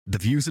The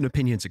views and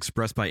opinions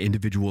expressed by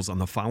individuals on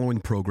the following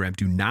program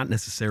do not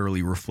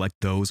necessarily reflect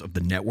those of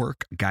the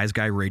network, Guys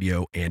Guy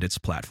Radio, and its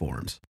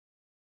platforms.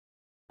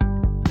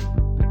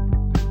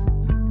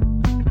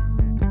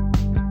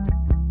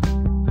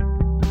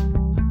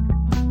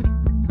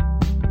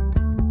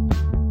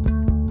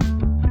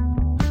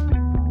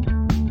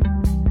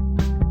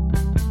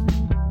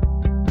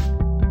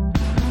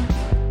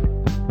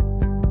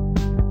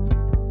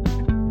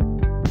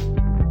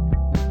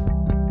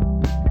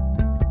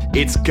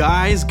 It's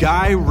Guys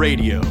Guy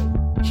Radio.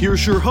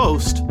 Here's your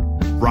host,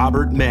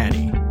 Robert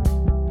Manny.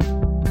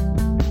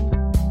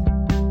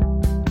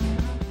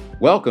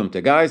 Welcome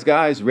to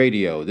Guys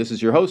Radio. This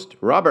is your host,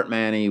 Robert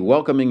Manny,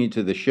 welcoming you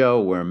to the show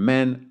where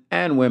men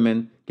and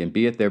women can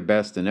be at their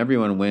best and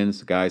everyone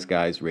wins.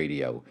 Guys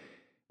Radio.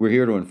 We're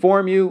here to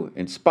inform you,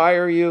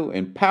 inspire you,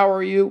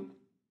 empower you,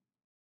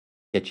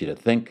 get you to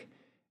think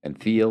and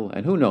feel,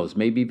 and who knows,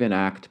 maybe even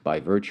act by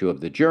virtue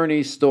of the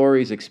journeys,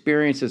 stories,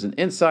 experiences, and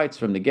insights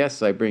from the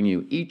guests I bring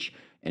you each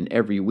and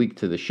every week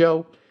to the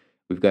show.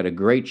 We've got a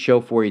great show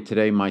for you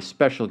today. My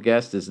special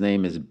guest, his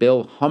name is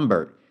Bill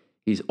Humbert.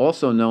 He's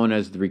also known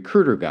as the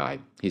Recruiter Guy.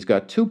 He's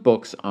got 2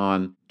 books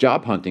on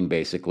job hunting,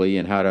 basically,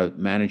 and how to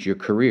manage your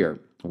career.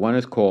 One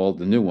is called,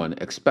 the new one,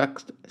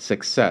 Expect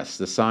Success,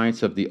 the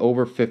Science of the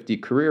Over 50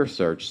 Career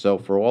Search. So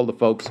for all the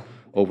folks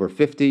over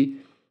 50,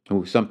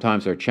 who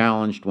sometimes are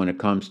challenged when it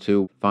comes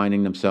to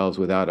finding themselves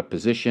without a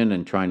position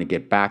and trying to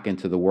get back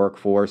into the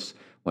workforce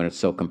when it's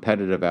so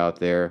competitive out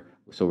there.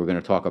 So we're going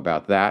to talk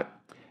about that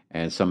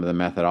and some of the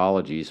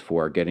methodologies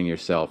for getting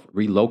yourself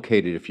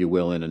relocated, if you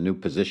will, in a new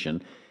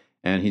position.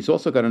 And he's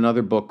also got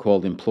another book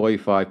called Employee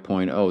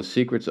 5.0,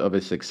 Secrets of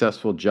a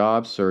Successful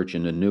Job Search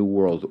in a New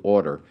World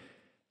Order.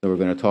 So we're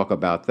going to talk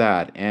about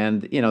that.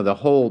 And, you know, the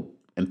whole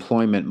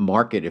employment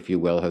market, if you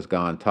will, has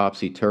gone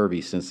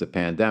topsy-turvy since the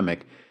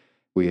pandemic.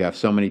 We have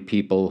so many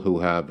people who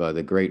have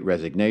the Great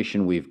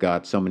Resignation. We've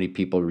got so many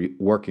people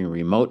working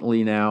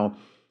remotely now.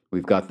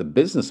 We've got the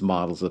business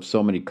models of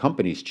so many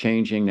companies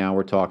changing. Now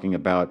we're talking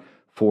about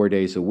 4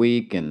 days a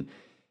week. And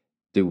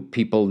do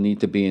people need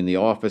to be in the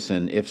office?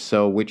 And if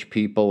so, which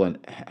people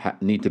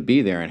need to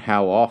be there and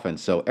how often?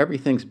 So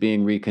everything's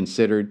being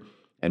reconsidered.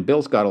 And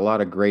Bill's got a lot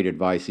of great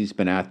advice. He's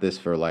been at this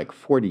for like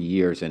 40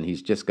 years, and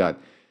he's just got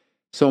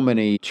so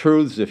many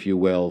truths, if you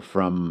will,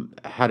 from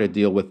how to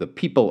deal with the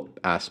people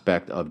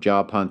aspect of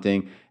job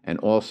hunting and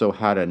also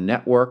how to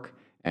network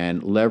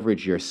and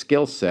leverage your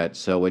skill set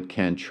so it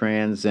can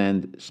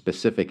transcend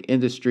specific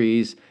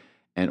industries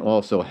and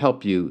also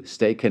help you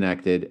stay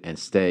connected and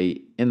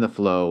stay in the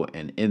flow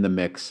and in the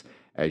mix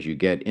as you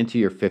get into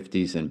your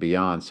 50s and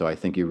beyond. So I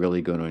think you're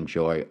really going to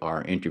enjoy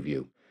our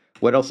interview.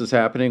 What else is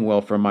happening?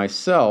 Well, for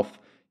myself,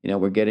 you know,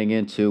 we're getting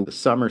into the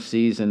summer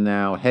season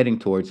now, heading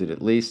towards it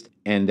at least,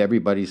 and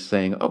everybody's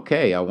saying,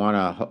 okay,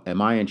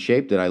 am I in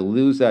shape? Did I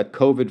lose that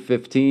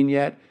COVID-15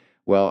 yet?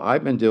 Well,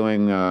 I've been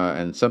doing,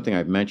 and something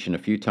I've mentioned a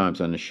few times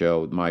on the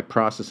show, my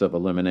process of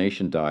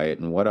elimination diet,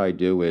 and what I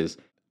do is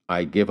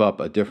I give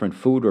up a different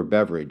food or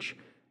beverage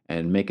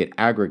and make it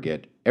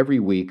aggregate every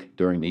week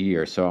during the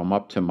year. So I'm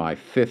up to my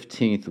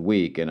 15th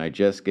week, and I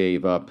just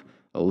gave up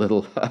a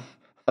little,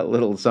 a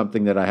little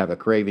something that I have a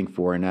craving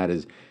for, and that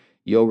is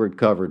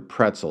yogurt-covered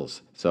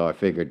pretzels. So I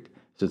figured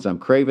since I'm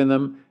craving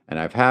them and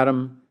I've had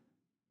them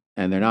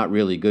and they're not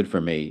really good for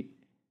me,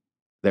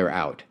 they're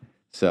out.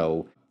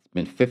 So it's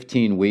been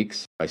 15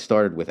 weeks. I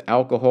started with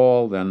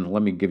alcohol. Then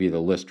let me give you the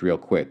list real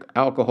quick.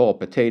 Alcohol,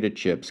 potato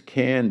chips,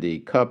 candy,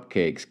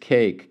 cupcakes,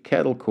 cake,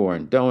 kettle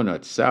corn,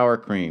 donuts, sour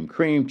cream,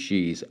 cream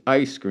cheese,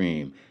 ice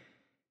cream,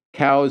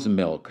 cow's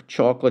milk,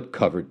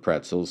 chocolate-covered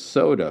pretzels,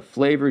 soda,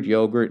 flavored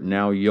yogurt,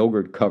 now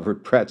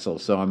yogurt-covered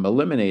pretzels. So I'm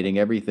eliminating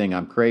everything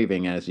I'm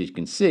craving. And as you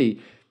can see,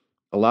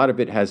 a lot of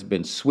it has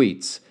been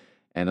sweets.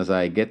 And as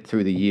I get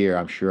through the year,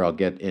 I'm sure I'll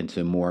get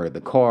into more of the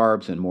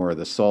carbs and more of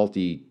the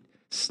salty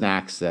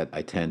snacks that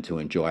I tend to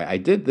enjoy. I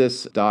did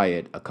this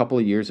diet a couple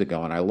of years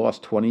ago, and I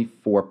lost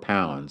 24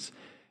 pounds.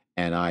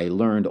 And I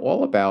learned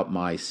all about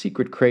my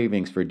secret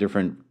cravings for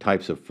different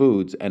types of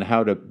foods and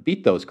how to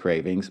beat those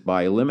cravings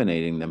by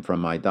eliminating them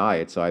from my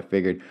diet. So I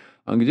figured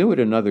I'm going to do it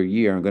another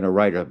year. I'm going to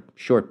write a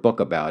short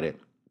book about it,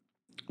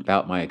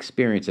 about my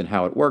experience and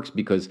how it works,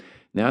 because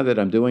now that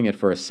I'm doing it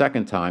for a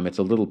second time, it's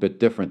a little bit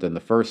different than the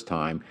first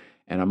time.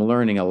 And I'm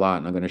learning a lot,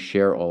 and I'm going to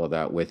share all of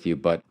that with you.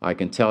 But I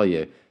can tell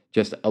you,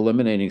 just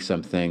eliminating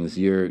some things,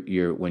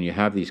 when you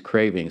have these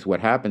cravings, what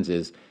happens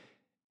is,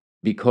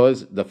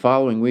 because the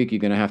following week you're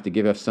going to have to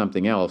give up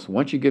something else.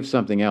 Once you give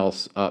something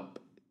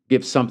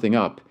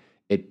up,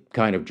 it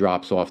kind of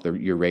drops off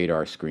your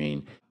radar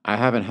screen. I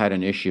haven't had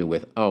an issue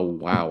with, oh,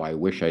 wow, I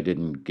wish I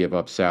didn't give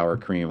up sour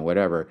cream or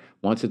whatever.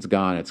 Once it's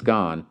gone, it's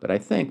gone. But I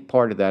think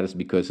part of that is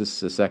because this is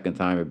the second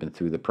time I've been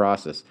through the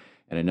process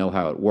and I know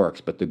how it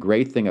works. But the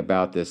great thing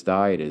about this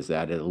diet is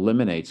that it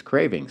eliminates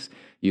cravings.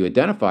 You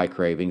identify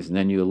cravings and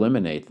then you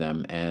eliminate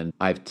them. And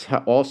I've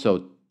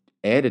also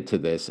added to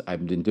this,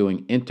 I've been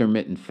doing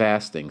intermittent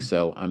fasting.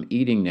 So I'm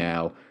eating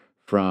now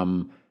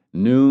from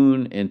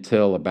noon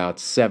until about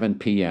 7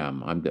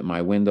 p.m.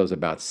 My window's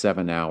about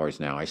 7 hours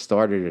now. I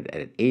started it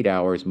at 8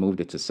 hours, moved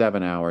it to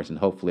 7 hours, and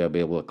hopefully I'll be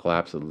able to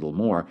collapse it a little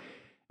more.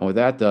 And what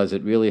that does,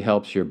 it really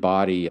helps your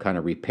body kind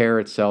of repair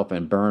itself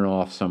and burn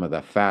off some of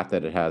the fat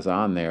that it has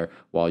on there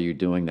while you're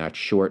doing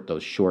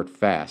those short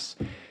fasts.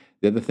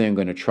 The other thing I'm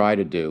going to try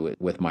to do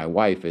with my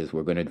wife is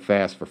we're going to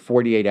fast for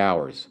 48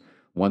 hours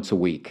once a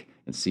week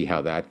and see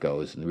how that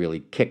goes and really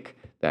kick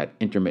that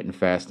intermittent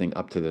fasting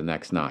up to the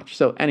next notch.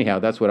 So anyhow,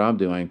 that's what I'm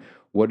doing.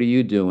 What are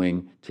you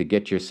doing to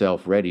get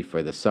yourself ready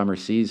for the summer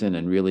season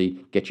and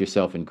really get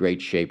yourself in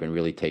great shape and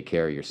really take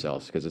care of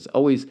yourselves? Because it's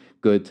always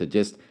good to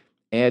just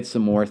add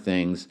some more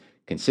things,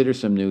 consider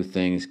some new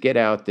things, get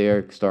out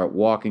there, start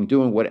walking,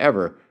 doing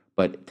whatever,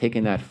 but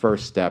taking that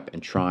first step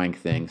and trying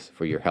things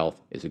for your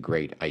health is a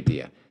great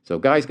idea. So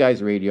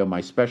Guys Radio, my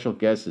special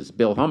guest is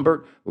Bill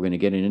Humbert. We're going to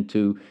get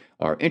into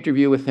our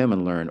interview with him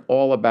and learn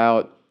all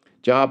about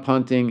job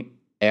hunting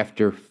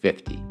after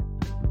 50.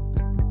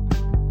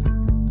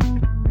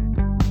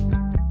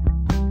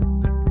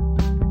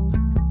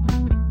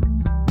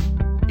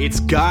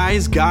 It's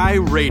Guys Guy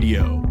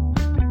Radio.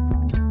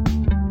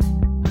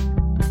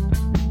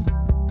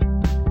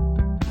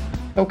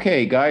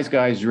 Okay,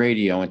 Guys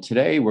Radio, and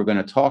today we're going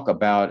to talk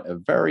about a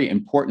very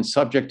important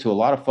subject to a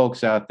lot of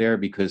folks out there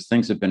because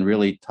things have been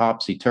really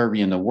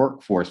topsy-turvy in the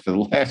workforce for the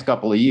last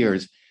couple of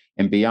years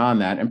and beyond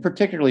that, and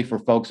particularly for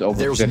folks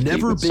over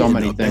 50 with so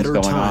many things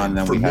going on.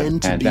 Then we have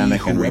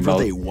pandemic and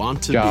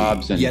remote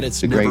jobs and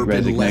the great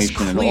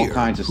resignation and all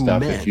kinds of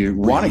stuff. If you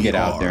want to get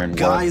out there and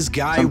work,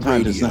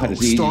 sometimes it's not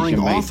as easy as you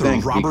may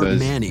think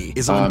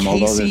because although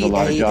there's a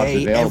lot of jobs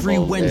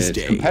available, it's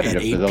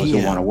competitive for those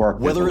who want to work.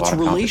 There's a lot of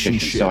competition.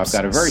 So I've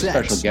got a very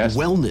special guest,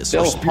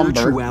 Bill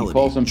Humbert. He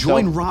calls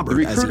himself the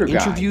recruiter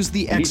guy.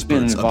 And he's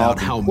been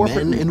involved in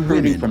corporate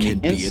recruiting from the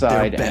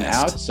inside and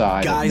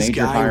outside of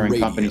major hiring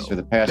companies for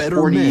the past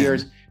 40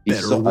 years.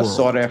 He's a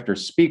sought-after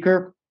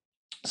speaker,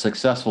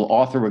 successful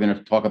author. We're going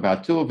to talk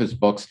about two of his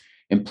books,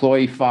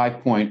 Employee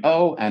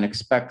 5.0 and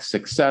Expect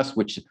Success,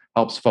 which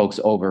helps folks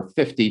over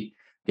 50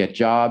 get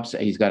jobs.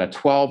 He's got a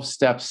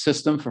 12-step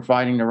system for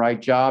finding the right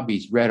job.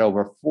 He's read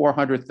over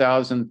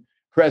 400,000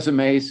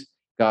 resumes.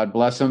 God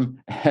bless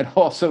him. And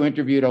also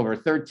interviewed over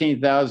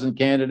 13,000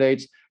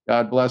 candidates.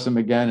 God bless him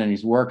again. And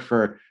he's worked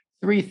for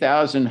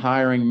 3,000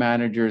 hiring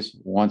managers.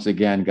 Once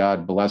again,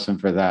 God bless him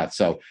for that.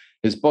 So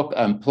his book,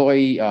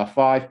 Employee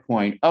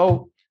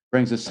 5.0,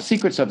 brings us the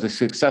secrets of the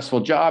successful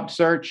job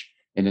search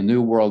in the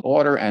new world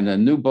order. And the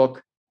new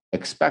book,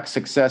 Expect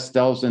Success,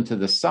 delves into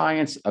the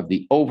science of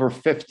the over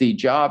 50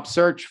 job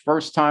search.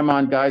 First time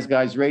on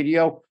Guys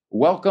Radio.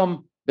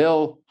 Welcome,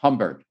 Bill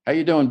Humbert. How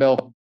you doing,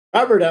 Bill?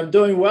 Robert, I'm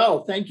doing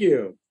well. Thank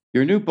you.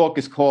 Your new book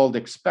is called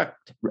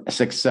Expect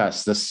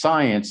Success, the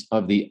science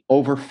of the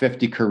over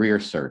 50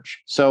 career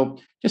search. So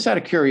just out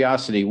of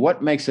curiosity,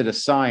 what makes it a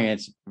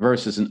science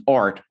versus an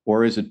art,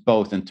 or is it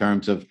both in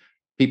terms of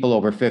people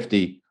over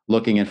 50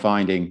 looking and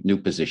finding new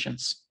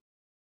positions?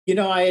 You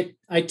know,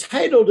 I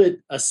titled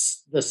it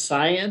the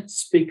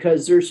science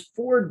because there's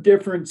 4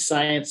 different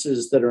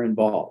sciences that are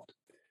involved.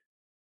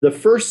 The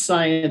first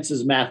science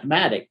is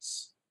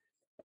mathematics.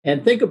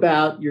 And think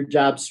about your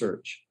job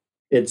search.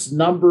 It's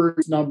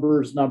numbers,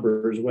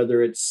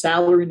 whether it's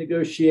salary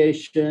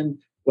negotiation,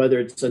 whether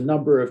it's a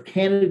number of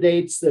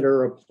candidates that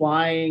are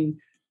applying,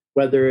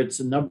 whether it's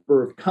a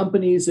number of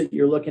companies that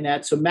you're looking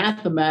at. So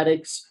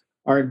mathematics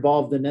are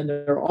involved, and then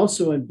they're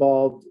also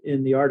involved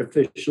in the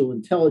artificial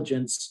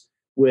intelligence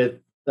with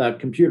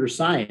computer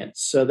science.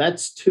 So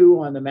that's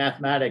 2 on the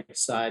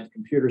mathematics side,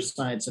 computer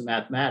science and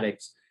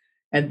mathematics.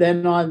 And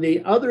then on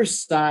the other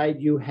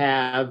side, you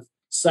have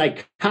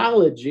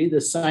psychology, the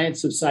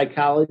science of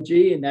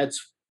psychology, and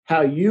that's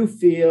how you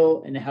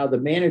feel and how the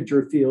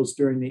manager feels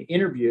during the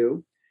interview.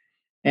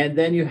 And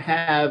then you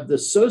have the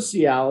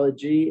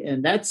sociology,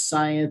 and that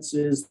science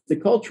is the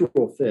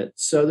cultural fit.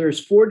 So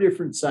there's 4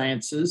 different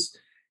sciences,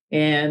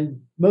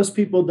 and most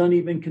people don't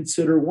even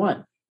consider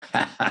one.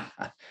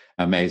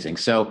 Amazing.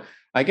 So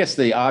I guess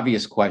the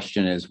obvious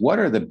question is, what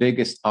are the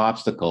biggest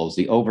obstacles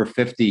the over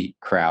 50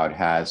 crowd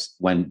has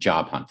when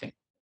job hunting?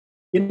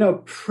 You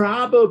know,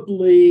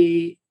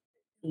 probably,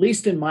 at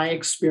least in my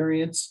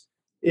experience,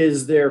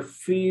 is their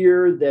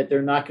fear that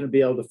they're not going to be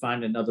able to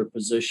find another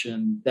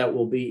position that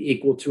will be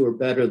equal to or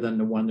better than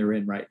the one they're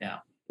in right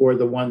now or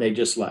the one they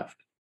just left.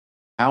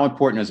 How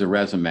important is a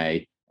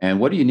resume, and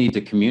what do you need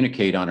to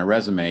communicate on a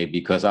resume?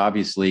 Because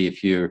obviously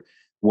if you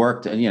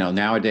worked,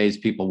 nowadays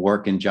people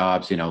work in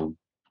jobs,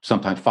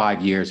 sometimes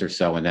 5 years or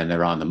so, and then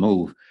they're on the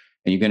move.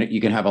 And you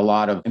can have a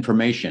lot of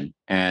information,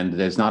 and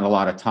there's not a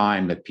lot of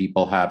time that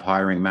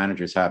hiring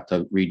managers have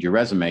to read your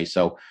resume.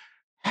 So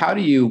how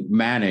do you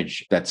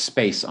manage that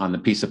space on the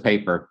piece of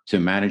paper to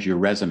manage your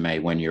resume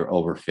when you're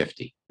over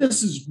 50?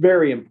 This is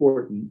very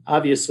important.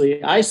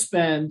 Obviously, I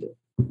spend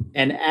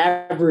an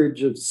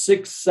average of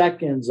 6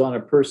 seconds on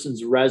a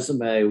person's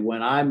resume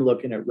when I'm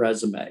looking at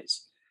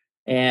resumes.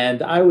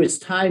 And I was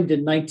timed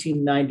in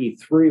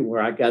 1993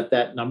 where I got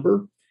that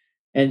number.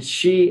 And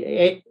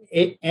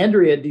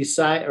Andrea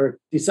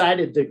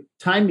decided to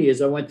time me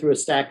as I went through a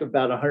stack of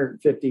about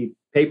 150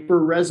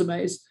 paper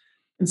resumes.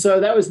 And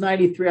so that was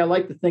 93. I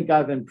like to think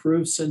I've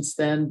improved since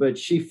then, but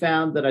she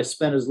found that I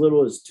spent as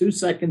little as 2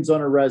 seconds on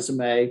a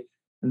resume,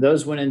 and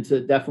those went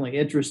into definitely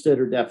interested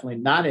or definitely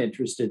not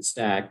interested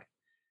stack.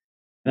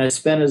 And I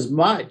spent as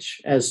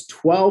much as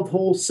 12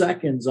 whole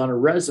seconds on a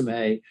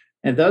resume,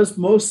 and those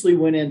mostly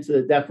went into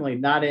the definitely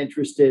not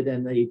interested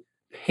and the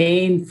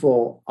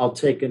painful, I'll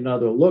take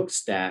another look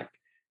stack.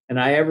 And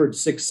I averaged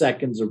 6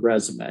 seconds of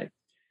resume.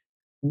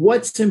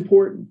 What's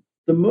important?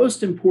 The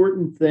most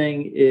important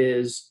thing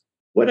is,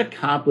 what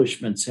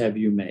accomplishments have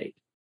you made?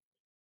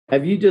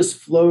 Have you just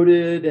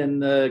floated in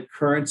the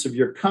currents of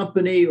your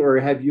company, or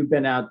have you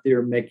been out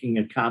there making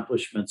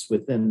accomplishments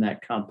within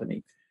that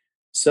company?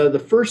 So the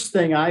first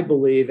thing I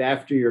believe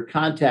after your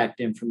contact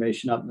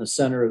information up in the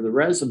center of the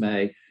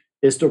resume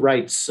is to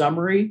write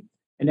summary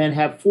and then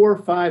have 4 or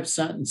 5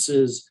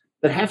 sentences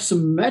that have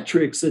some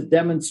metrics that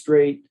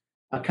demonstrate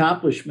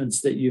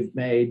accomplishments that you've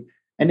made.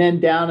 And then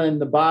down in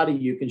the body,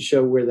 you can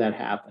show where that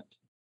happened.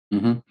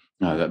 Mm-hmm.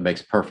 No, that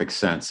makes perfect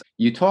sense.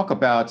 You talk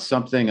about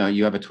something,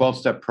 you have a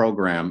 12-step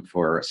program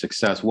for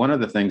success. One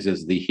of the things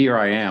is the Here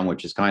I Am,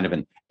 which is kind of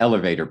an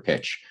elevator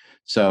pitch.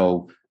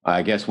 So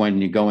I guess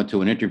when you go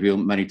into an interview,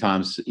 many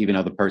times, even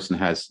though the person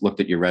has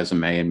looked at your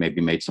resume and maybe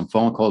made some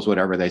phone calls,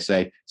 whatever, they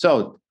say,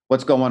 so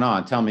what's going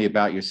on? Tell me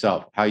about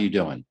yourself. How you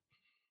doing?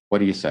 What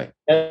do you say?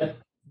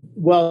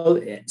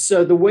 Well,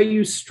 so the way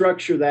you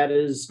structure that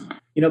is,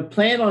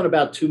 plan on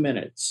about 2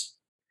 minutes.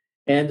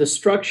 And the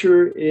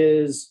structure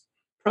is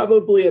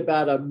probably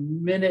about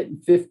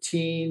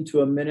 1:15 to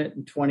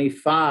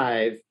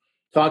 1:25,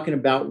 talking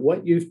about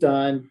what you've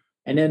done,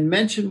 and then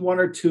mention 1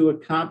 or 2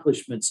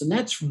 accomplishments. And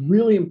that's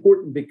really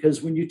important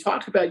because when you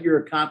talk about your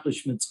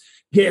accomplishments,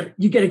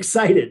 you get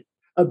excited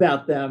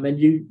about them, and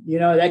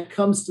that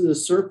comes to the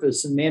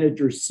surface, and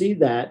managers see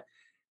that.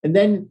 And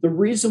then the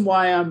reason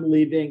why I'm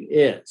leaving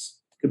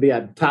could be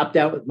I topped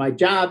out with my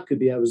job, could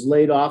be I was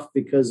laid off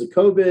because of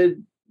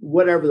COVID,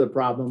 whatever the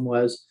problem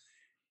was.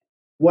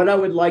 What I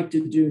would like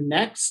to do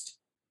next,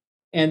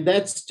 and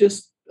that's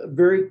just a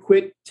very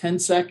quick 10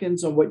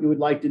 seconds on what you would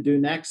like to do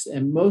next.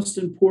 And most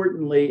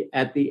importantly,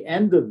 at the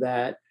end of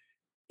that,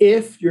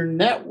 if you're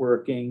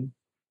networking,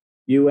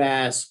 you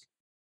ask,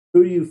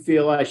 who do you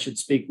feel I should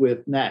speak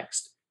with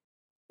next?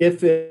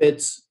 If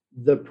it's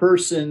the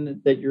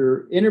person that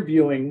you're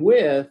interviewing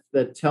with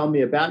that tell me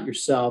about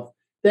yourself,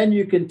 then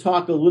you can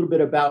talk a little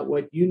bit about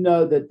what you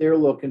know that they're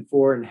looking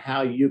for and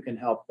how you can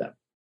help them.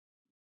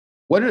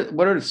 What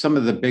are some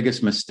of the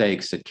biggest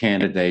mistakes that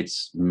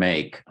candidates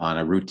make on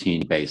a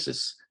routine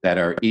basis that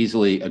are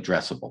easily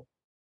addressable?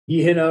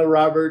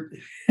 Robert,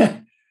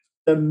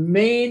 the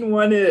main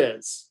one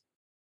is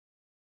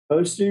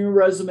posting a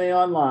resume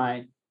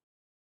online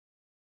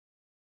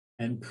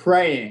and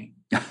praying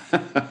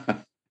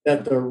that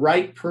the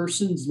right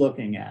person's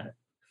looking at it.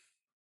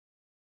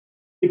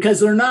 Because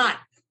they're not.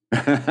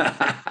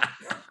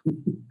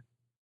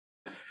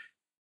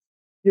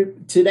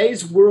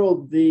 Today's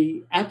world,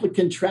 the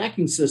applicant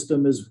tracking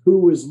system is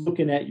who is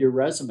looking at your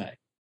resume.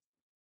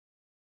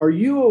 Are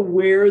you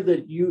aware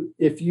that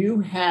if you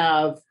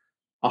have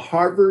a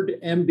Harvard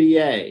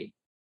MBA,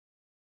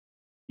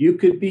 you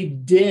could be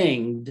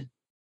dinged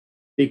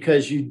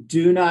because you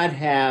do not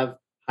have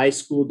high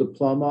school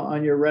diploma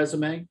on your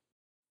resume?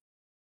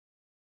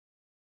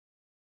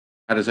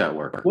 How does that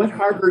work? What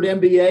Harvard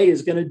MBA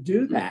is going to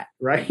do that,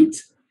 right?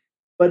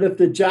 But if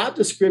the job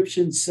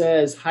description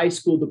says high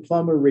school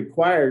diploma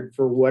required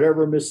for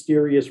whatever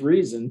mysterious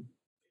reason,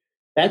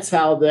 that's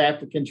how the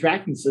applicant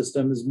tracking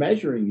system is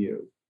measuring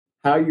you,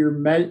 how you're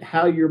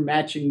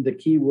matching the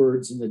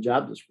keywords in the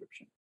job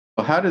description.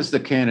 Well, how does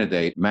the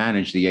candidate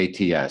manage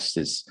the ATS,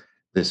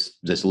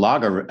 this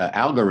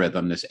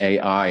algorithm, this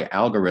AI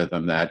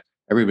algorithm that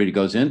everybody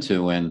goes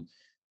into, and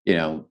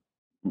a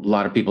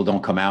lot of people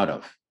don't come out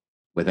of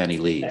with any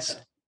leads?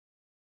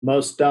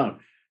 Most don't.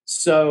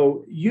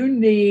 So you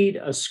need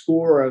a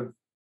score of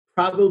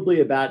probably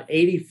about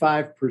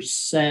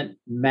 85%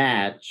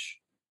 match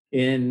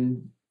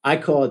in, I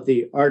call it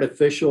the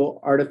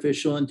artificial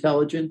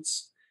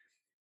intelligence,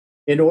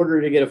 in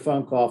order to get a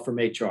phone call from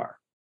HR.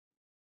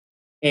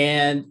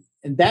 And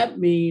that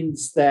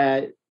means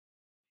that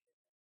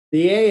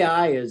the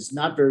AI is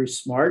not very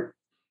smart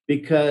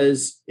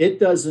because it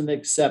doesn't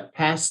accept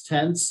past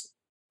tense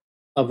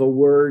of a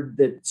word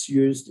that's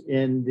used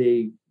in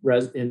the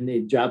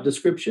job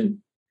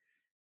description.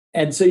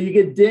 And so you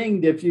get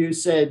dinged if you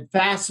said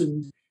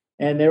fastened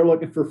and they're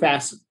looking for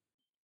fastened.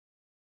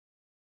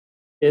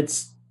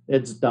 It's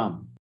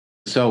dumb.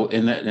 So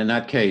in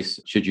that case,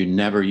 should you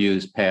never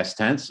use past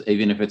tense,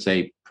 even if it's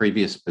a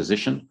previous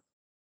position?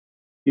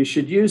 You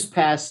should use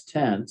past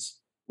tense.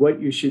 What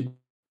you should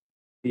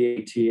the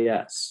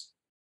ATS.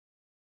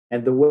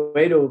 And the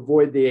way to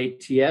avoid the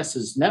ATS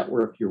is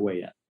network your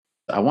way in.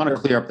 I want to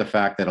clear up the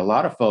fact that a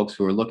lot of folks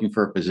who are looking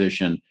for a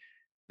position,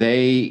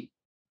 they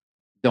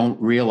don't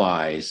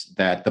realize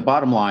that the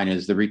bottom line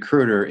is the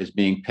recruiter is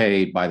being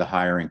paid by the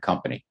hiring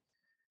company.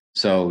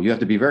 So you have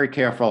to be very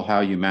careful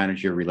how you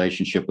manage your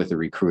relationship with the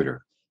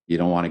recruiter. You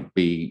don't want to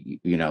be,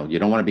 you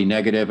don't want to be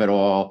negative at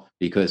all,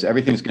 because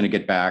everything's going to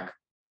get back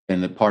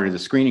in the part of the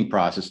screening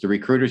process. The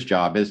recruiter's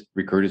job is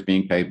recruiters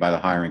being paid by the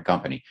hiring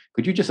company.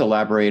 Could you just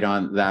elaborate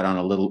on that on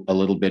a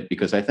little bit?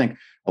 Because I think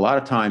a lot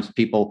of times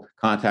people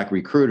contact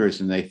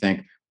recruiters and they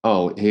think,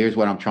 oh, here's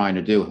what I'm trying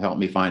to do, help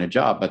me find a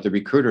job. But the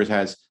recruiter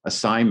has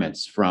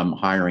assignments from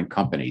hiring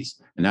companies,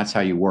 and that's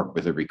how you work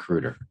with a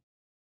recruiter.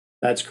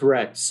 That's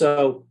correct.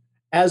 So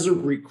as a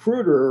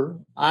recruiter,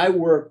 I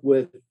work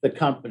with the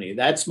company.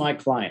 That's my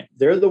client.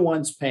 They're the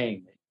ones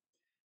paying me.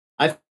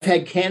 I've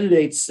had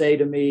candidates say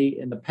to me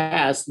in the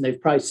past, and they've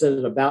probably said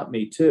it about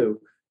me too,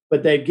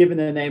 but they've given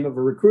the name of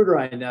a recruiter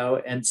I know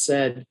and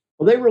said,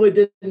 well, they really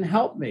didn't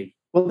help me.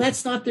 Well,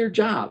 that's not their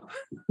job.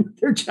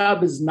 Their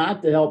job is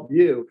not to help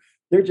you.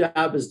 Their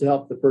job is to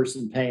help the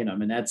person paying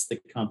them, and that's the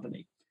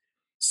company.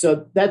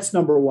 So that's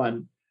number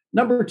one.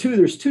 Number two,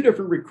 there's two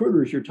different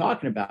recruiters you're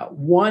talking about.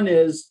 One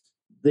is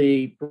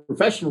the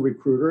professional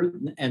recruiter,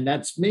 and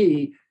that's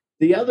me.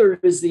 The other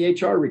is the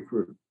HR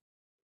recruiter.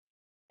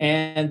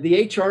 And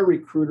the HR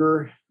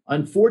recruiter,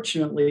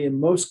 unfortunately, in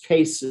most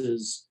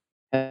cases,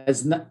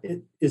 is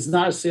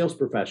not a sales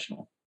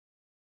professional.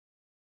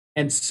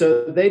 And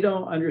so they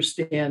don't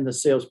understand the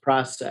sales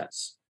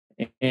process.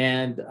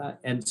 And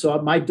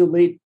so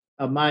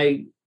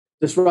my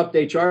disrupt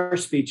HR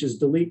speech is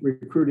delete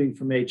recruiting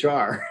from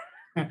HR.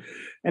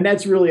 And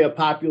that's really a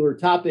popular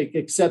topic,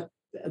 except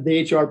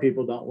the HR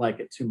people don't like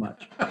it too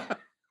much. I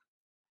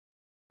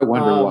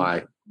wonder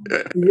why.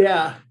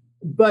 Yeah.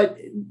 But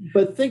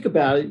think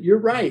about it. You're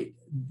right.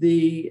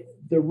 The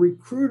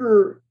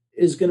recruiter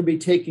is going to be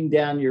taking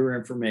down your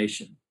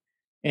information,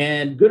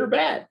 and good or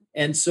bad.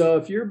 And so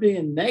if you're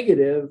being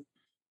negative,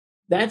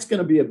 that's going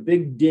to be a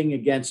big ding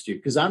against you,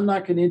 because I'm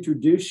not going to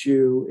introduce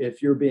you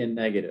if you're being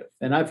negative.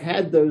 And I've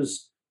had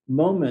those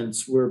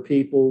moments where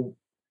people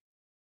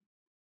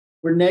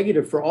were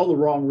negative for all the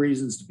wrong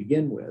reasons to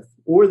begin with,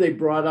 or they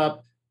brought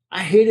up,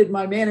 I hated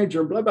my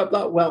manager, blah, blah,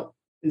 blah. Well,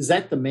 is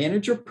that the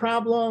manager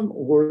problem,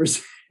 or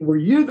were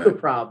you the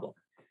problem?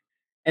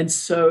 And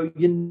so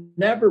you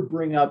never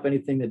bring up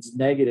anything that's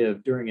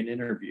negative during an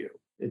interview.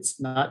 It's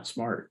not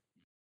smart.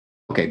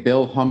 Okay,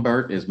 Bill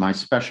Humbert is my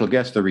special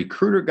guest, the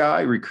Recruiter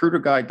Guy,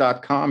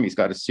 recruiterguy.com. He's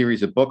got a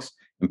series of books,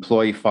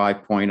 Employee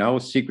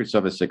 5.0, Secrets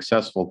of a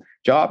Successful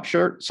Job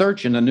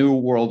Search in the New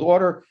World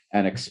Order,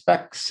 and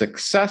Expect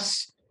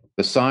Success,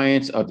 the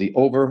Science of the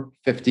Over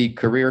 50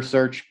 Career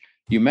Search.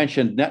 You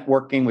mentioned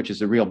networking, which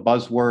is a real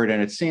buzzword,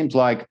 and it seems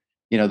like,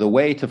 the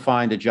way to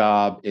find a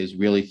job is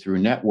really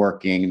through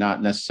networking,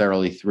 not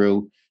necessarily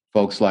through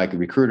folks like a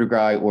Recruiter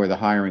Guy or the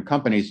hiring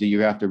companies. So you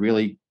have to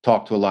really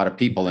talk to a lot of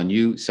people, and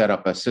you set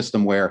up a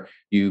system where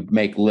you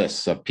make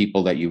lists of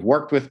people that you've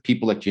worked with,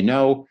 people that you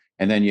know,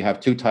 and then you have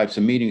two types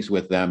of meetings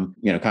with them,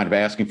 kind of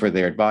asking for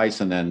their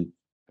advice and then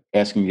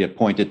asking to get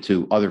pointed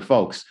to other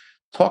folks.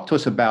 Talk to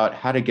us about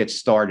how to get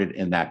started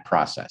in that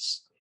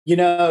process.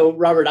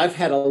 Robert, I've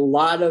had a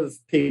lot of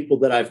people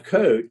that I've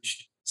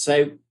coached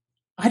say,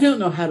 I don't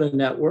know how to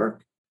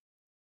network.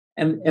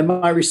 And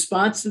my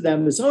response to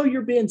them is, oh,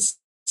 you're being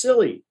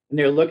silly. And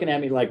they're looking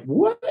at me like,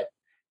 what?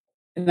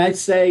 And I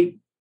say,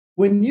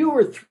 when you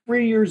were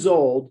 3 years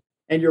old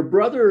and your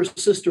brother or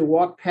sister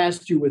walked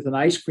past you with an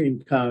ice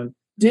cream cone,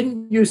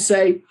 didn't you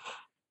say,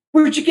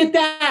 where'd you get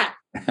that?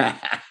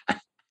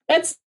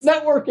 That's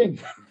networking.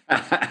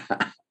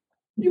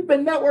 You've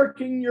been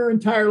networking your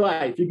entire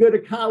life. You go to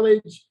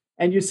college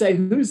and you say,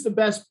 who's the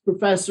best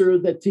professor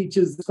that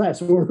teaches the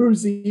class? Or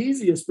who's the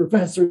easiest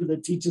professor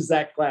that teaches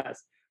that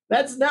class?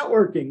 That's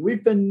networking.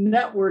 We've been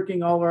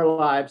networking all our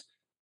lives.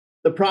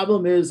 The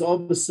problem is all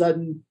of a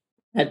sudden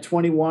at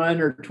 21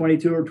 or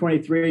 22 or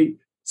 23,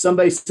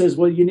 somebody says,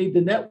 well, you need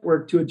to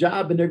network to a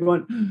job. And they're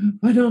going,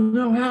 I don't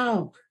know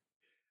how.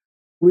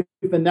 We've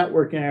been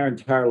networking our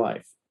entire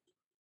life.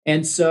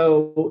 And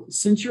so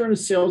since you're in a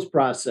sales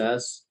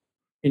process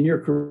in your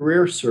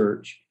career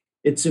search,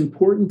 it's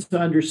important to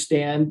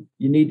understand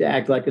you need to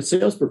act like a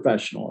sales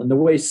professional. And the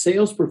way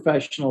sales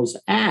professionals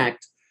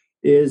act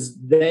is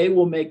they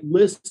will make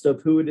lists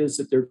of who it is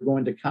that they're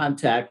going to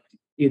contact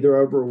either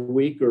over a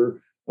week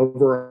or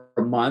over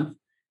a month.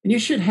 And you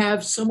should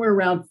have somewhere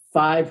around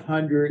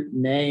 500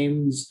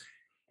 names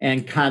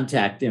and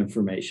contact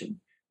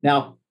information.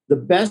 Now, the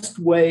best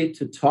way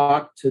to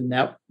talk to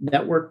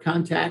network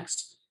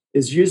contacts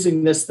is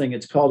using this thing.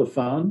 It's called a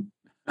phone.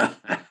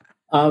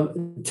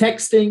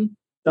 Texting,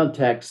 don't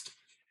text.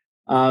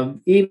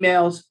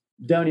 Emails,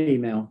 don't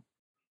email.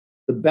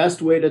 The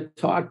best way to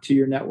talk to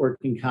your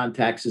networking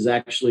contacts is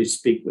actually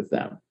speak with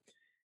them.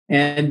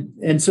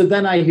 And so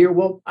then I hear,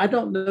 well, I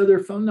don't know their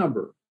phone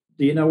number.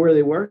 Do you know where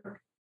they work?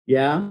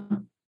 Yeah.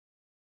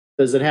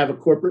 Does it have a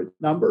corporate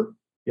number?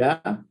 Yeah.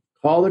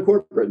 Call the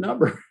corporate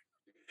number.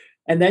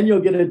 And then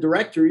you'll get a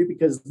directory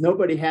because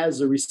nobody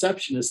has a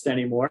receptionist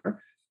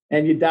anymore.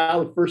 And you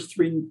dial the first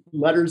three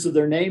letters of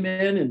their name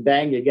in and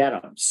bang, you get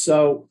them.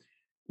 So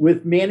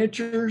with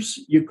managers,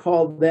 you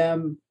call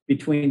them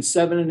between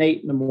 7 and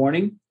 8 in the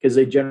morning, because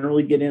they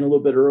generally get in a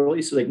little bit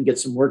early so they can get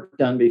some work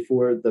done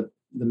before the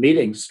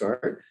meetings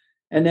start.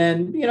 And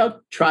then,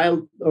 try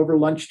over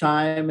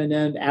lunchtime. And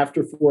then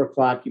after 4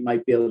 o'clock, you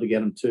might be able to get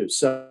them too.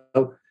 So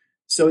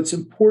it's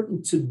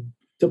important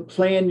to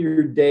plan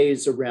your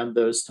days around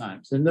those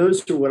times. And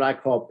those are what I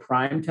call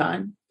prime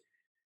time.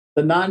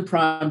 The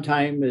non-prime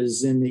time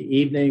is in the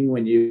evening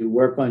when you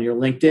work on your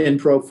LinkedIn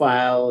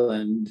profile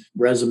and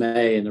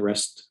resume and the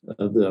rest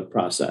of the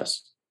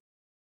process.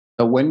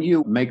 So when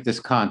you make this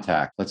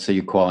contact, let's say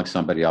you're calling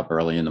somebody up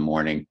early in the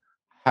morning,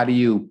 how do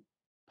you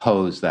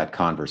pose that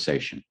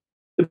conversation?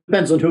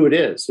 Depends on who it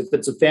is. If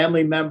it's a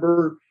family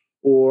member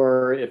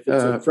or if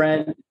it's a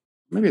friend.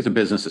 Maybe it's a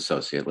business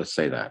associate. Let's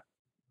say that.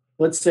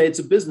 Let's say it's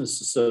a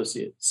business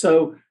associate.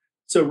 So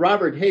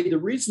Robert, hey, the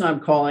reason I'm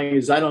calling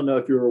is, I don't know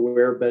if you're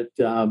aware, but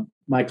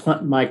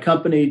my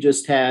company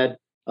just had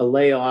a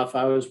layoff.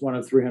 I was one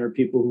of 300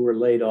 people who were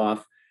laid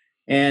off.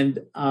 And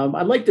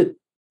I'd like to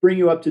bring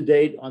you up to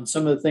date on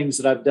some of the things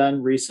that I've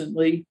done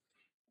recently.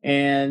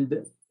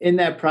 And in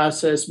that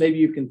process, maybe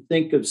you can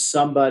think of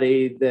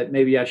somebody that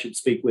maybe I should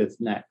speak with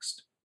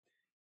next.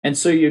 And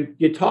so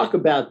you talk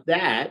about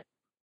that.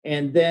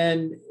 And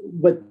then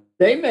what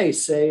they may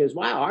say is,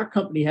 wow, our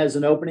company has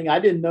an opening. I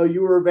didn't know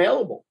you were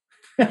available.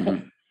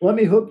 Mm-hmm. Let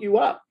me hook you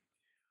up.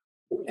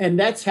 And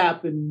that's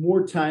happened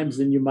more times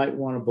than you might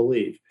want to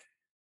believe.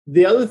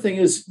 The other thing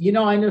is,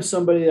 I know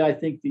somebody that I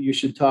think that you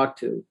should talk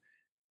to.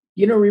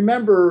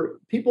 Remember,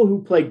 people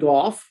who play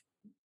golf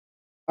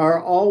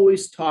are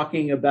always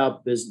talking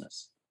about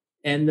business,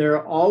 and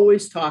they're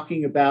always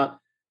talking about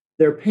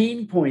their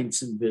pain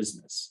points in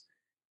business.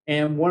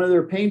 And one of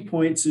their pain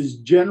points is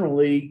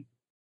generally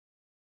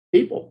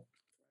people.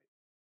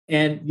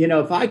 And,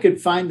 if I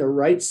could find the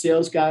right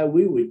sales guy,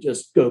 we would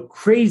just go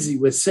crazy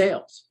with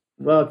sales.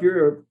 Well, if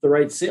you're the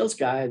right sales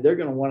guy, they're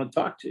going to want to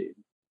talk to you.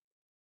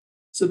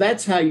 So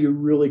that's how you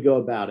really go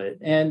about it.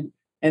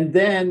 And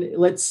then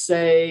let's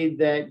say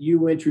that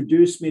you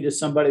introduce me to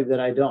somebody that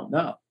I don't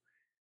know.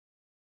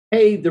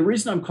 Hey, the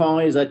reason I'm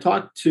calling is I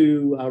talked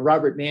to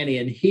Robert Manny,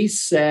 and he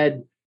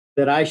said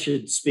that I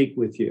should speak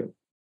with you.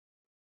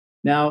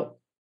 Now,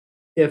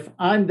 if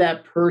I'm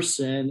that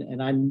person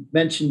and I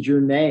mentioned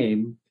your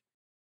name,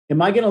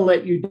 am I going to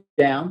let you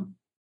down?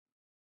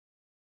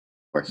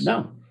 Of course.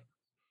 No.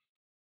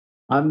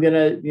 I'm going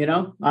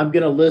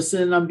to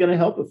listen. I'm going to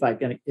help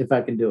if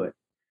I can do it.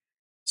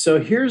 So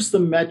here's the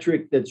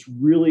metric that's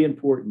really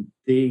important.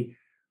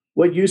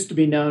 What used to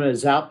be known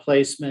as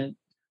outplacement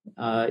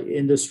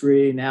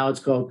industry, now it's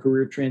called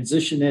career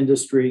transition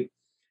industry.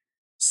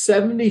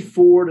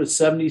 74 to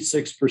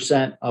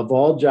 76% of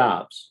all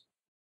jobs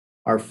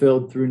are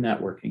filled through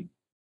networking.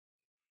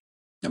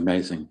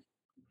 Amazing.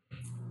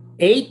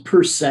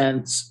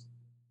 8%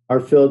 are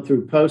filled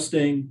through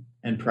posting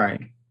and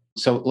praying.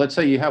 So let's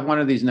say you have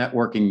one of these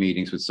networking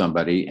meetings with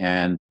somebody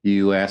and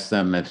you ask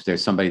them if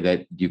there's somebody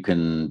that you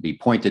can be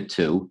pointed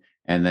to,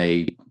 and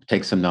they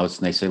take some notes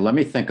and they say, let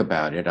me think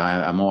about it.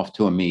 I'm off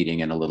to a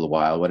meeting in a little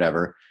while,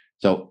 whatever.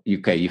 So,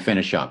 okay, you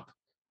finish up.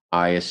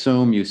 I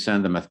assume you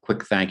send them a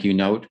quick thank you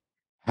note.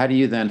 How do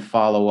you then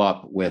follow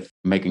up with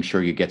making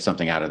sure you get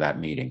something out of that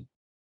meeting?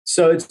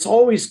 So it's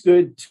always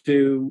good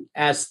to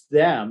ask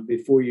them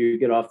before you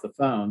get off the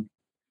phone,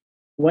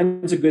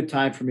 when's a good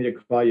time for me to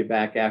call you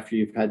back after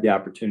you've had the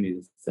opportunity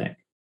to think?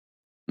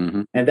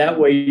 Mm-hmm. And that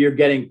way you're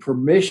getting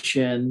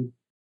permission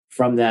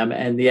from them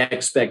and the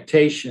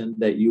expectation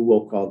that you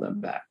will call them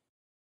back.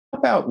 How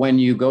about when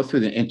you go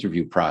through the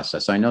interview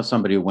process? I know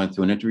somebody who went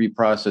through an interview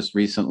process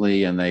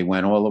recently, and they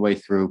went all the way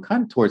through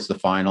kind of towards the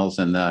finals,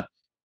 and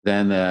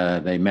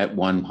then they met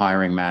one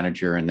hiring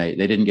manager and they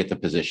didn't get the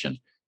position.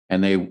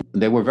 And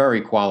they were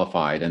very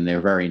qualified and they're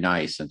very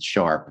nice and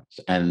sharp.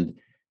 And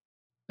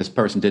this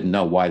person didn't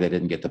know why they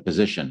didn't get the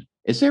position.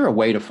 Is there a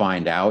way to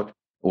find out?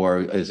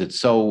 Or is it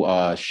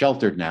so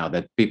sheltered now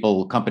that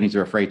companies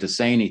are afraid to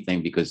say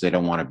anything because they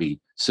don't want to be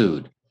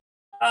sued?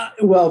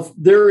 Well,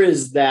 there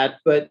is that.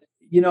 But,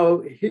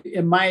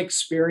 in my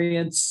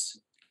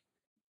experience,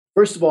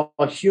 first of all,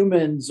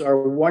 humans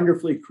are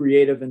wonderfully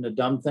creative in the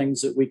dumb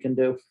things that we can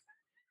do.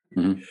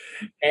 Mm-hmm.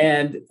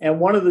 And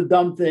one of the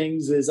dumb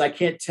things is I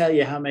can't tell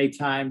you how many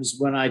times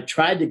when I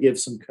tried to give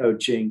some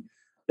coaching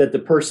that the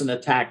person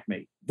attacked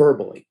me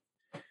verbally.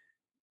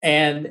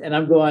 And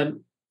I'm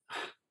going,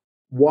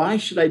 why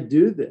should I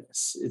do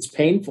this? It's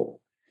painful.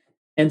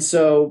 And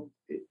so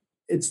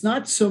it's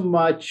not so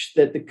much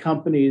that the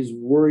company is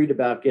worried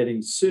about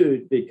getting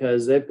sued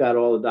because they've got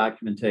all the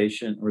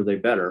documentation, or they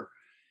better.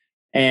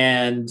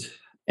 And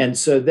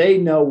so they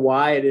know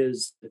why it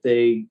is that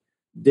they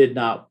did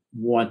not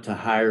want to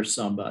hire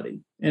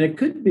somebody. And it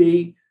could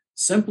be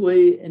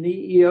simply an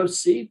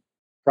EEOC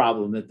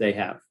problem that they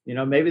have.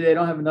 Maybe they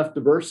don't have enough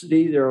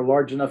diversity. They're a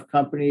large enough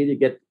company to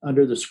get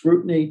under the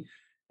scrutiny,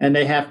 and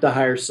they have to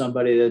hire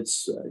somebody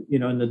that's,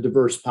 in the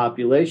diverse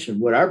population,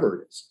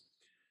 whatever it is.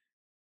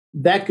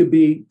 That could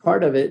be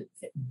part of it.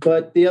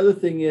 But the other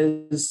thing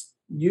is,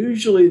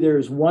 usually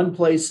there's one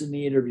place in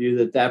the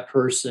interview that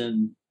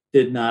person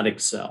did not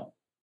excel.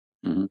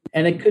 Mhm.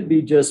 And it could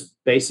be just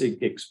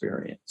basic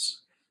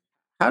experience.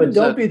 How But does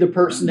don't that? be the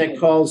person that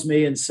calls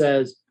me and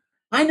says,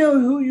 I know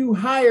who you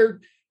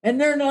hired and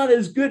they're not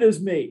as good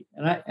as me.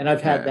 And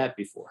I've had Yeah. that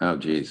before. Oh,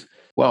 geez.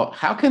 Well,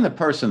 how can the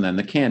person then,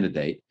 the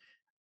candidate,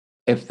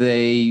 if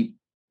they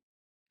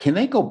can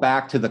they go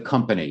back to the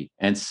company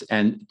and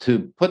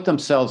to put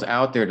themselves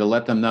out there to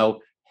let them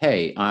know,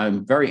 hey,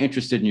 I'm very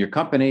interested in your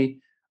company.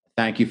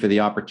 Thank you for the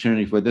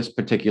opportunity for this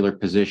particular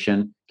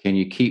position. Can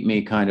you keep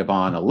me kind of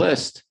on a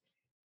list?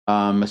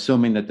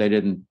 Assuming that they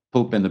didn't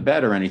poop in the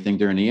bed or anything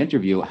during the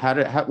interview.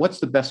 What's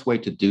the best way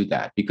to do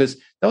that? Because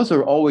those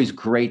are always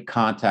great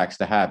contacts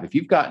to have. If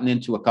you've gotten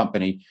into a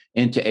company,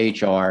 into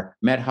HR,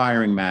 met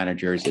hiring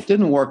managers, it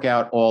didn't work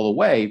out all the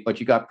way, but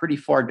you got pretty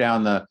far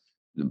down the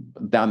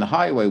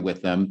highway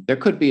with them. There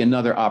could be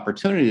another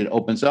opportunity that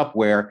opens up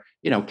where,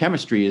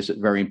 chemistry is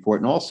very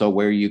important also,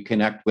 where you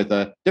connect with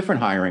a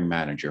different hiring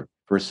manager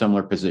for a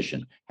similar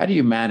position. How do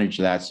you manage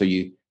that so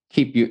you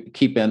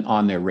keep in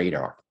on their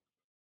radar?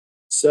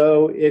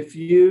 So if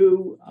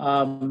you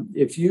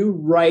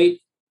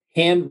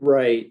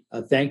handwrite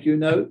a thank you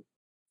note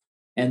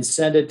and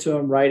send it to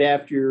them right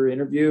after your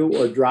interview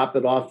or drop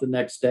it off the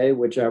next day,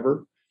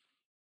 whichever,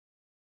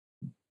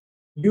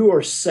 you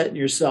are setting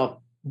yourself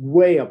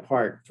way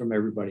apart from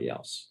everybody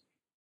else.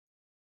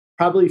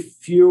 Probably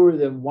fewer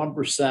than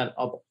 1%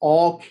 of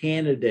all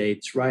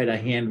candidates write a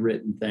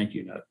handwritten thank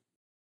you note.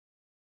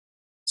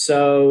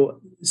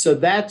 So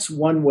that's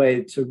one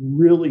way to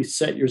really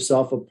set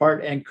yourself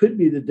apart and could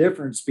be the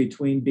difference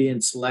between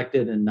being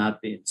selected and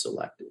not being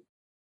selected.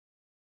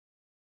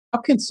 How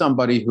can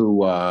somebody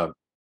who, I'm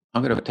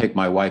going to take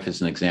my wife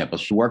as an example.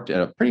 She worked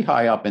at a pretty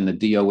high up in the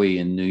DOE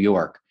in New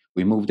York.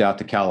 We moved out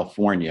to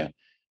California,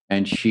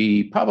 and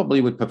she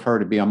probably would prefer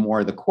to be on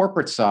more of the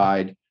corporate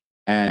side.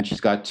 And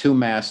she's got 2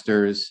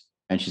 masters,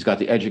 and she's got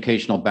the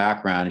educational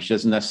background. And she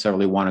doesn't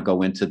necessarily want to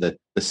go into the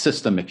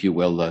system, if you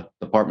will, the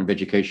Department of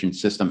Education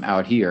system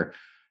out here.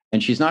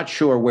 And she's not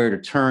sure where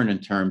to turn in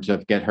terms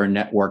of get her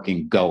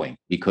networking going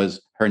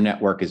because her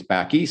network is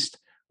back east.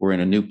 We're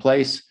in a new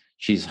place.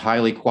 She's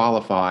highly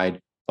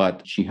qualified,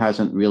 but she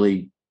hasn't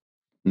really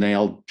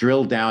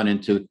drilled down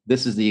into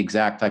this is the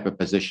exact type of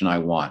position I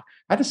want.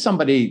 How does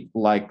somebody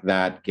like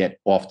that get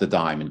off the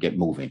dime and get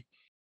moving?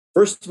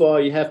 First of all,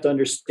 you have to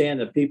understand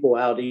that people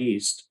out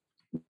east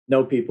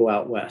know people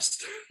out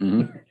west.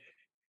 Mm-hmm.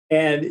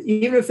 And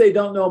even if they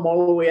don't know them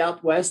all the way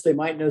out west, they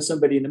might know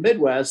somebody in the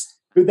Midwest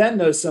who then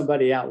knows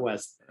somebody out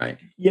west. Right.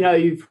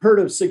 You've heard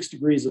of 6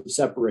 degrees of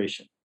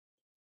separation.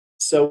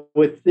 So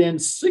within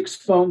 6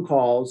 phone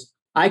calls,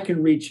 I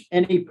can reach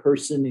any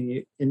person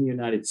in the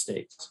United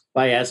States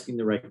by asking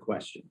the right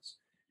questions.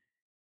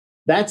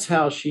 That's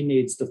how she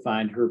needs to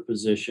find her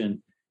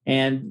position.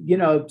 And,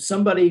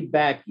 somebody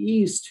back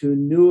east who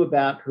knew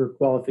about her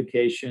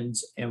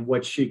qualifications and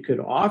what she could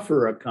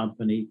offer a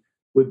company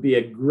would be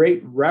a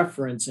great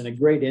reference and a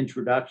great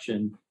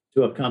introduction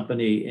to a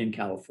company in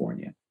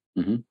California.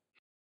 Mm-hmm.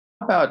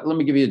 Let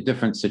me give you a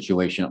different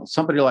situation.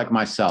 Somebody like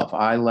myself,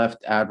 I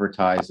left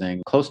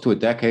advertising close to a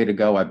decade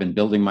ago. I've been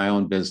building my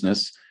own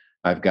business.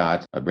 I've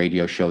got a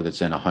radio show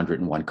that's in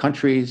 101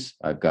 countries.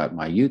 I've got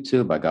my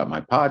YouTube. I got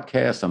my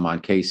podcast. I'm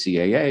on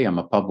KCAA. I'm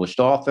a published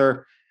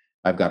author.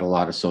 I've got a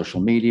lot of social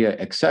media,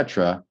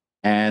 etc.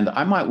 And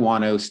I might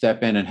want to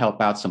step in and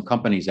help out some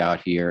companies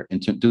out here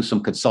and to do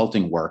some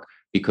consulting work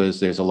because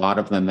there's a lot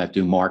of them that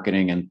do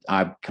marketing. And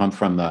I've come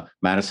from the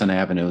Madison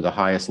Avenue, the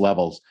highest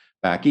levels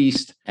back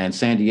east, and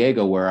San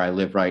Diego, where I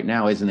live right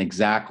now, isn't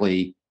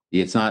exactly,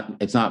 it's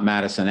not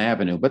Madison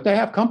Avenue, but they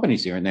have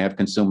companies here and they have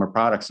consumer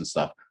products and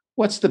stuff.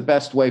 What's the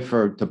best way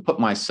to put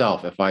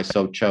myself, if I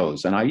so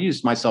chose? And I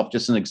use myself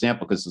just as an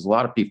example because there's a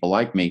lot of people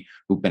like me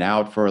who've been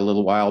out for a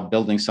little while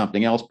building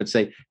something else, but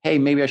say, hey,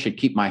 maybe I should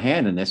keep my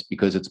hand in this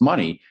because it's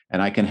money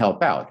and I can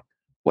help out.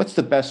 What's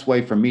the best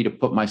way for me to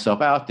put myself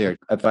out there?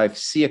 If I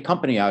see a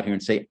company out here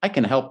and say, I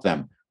can help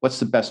them, what's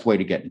the best way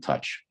to get in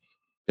touch?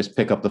 Just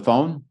pick up the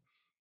phone?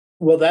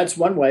 Well, that's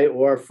one way,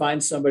 or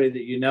find somebody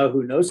that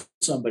who knows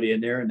somebody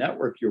in there and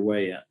network your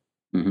way in.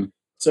 Mm-hmm.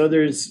 So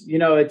there's,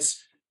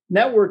 it's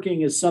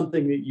networking is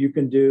something that you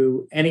can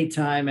do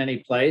anytime, any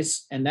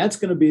place, and that's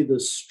going to be the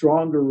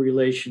stronger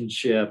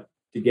relationship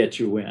to get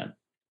you in.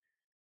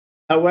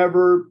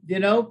 However,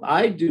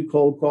 I do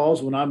cold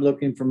calls when I'm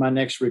looking for my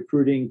next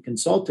recruiting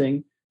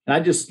consulting, and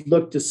I just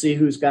look to see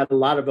who's got a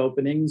lot of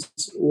openings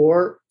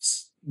or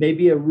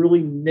maybe a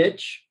really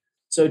niche.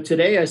 So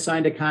today I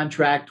signed a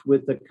contract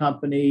with the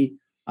company,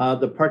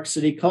 the Park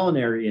City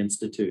Culinary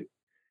Institute,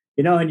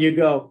 and you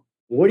go,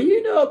 what do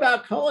you know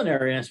about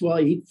culinary? And I said, well,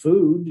 I eat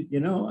food,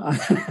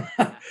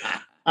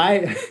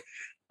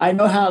 I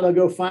know how to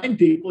go find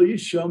people. You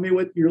show me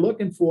what you're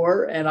looking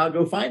for and I'll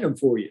go find them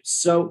for you.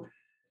 So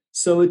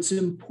it's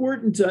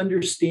important to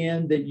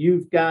understand that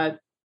you've got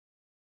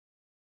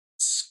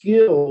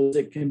skills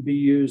that can be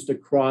used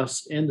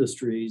across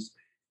industries.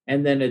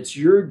 And then it's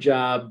your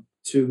job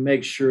to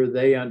make sure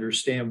they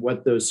understand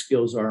what those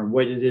skills are and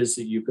what it is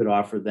that you could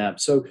offer them.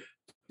 So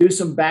do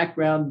some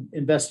background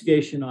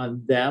investigation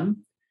on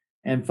them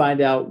and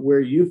find out where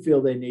you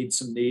feel they need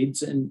some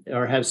needs and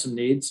or have some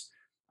needs.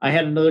 I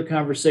had another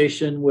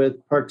conversation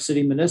with Park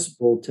City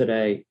Municipal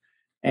today,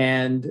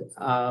 and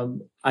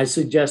I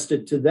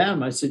suggested to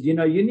them, I said, you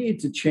need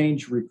to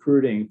change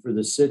recruiting for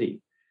the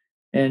city.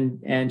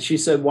 And she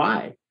said,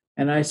 why?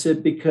 And I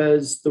said,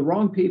 because the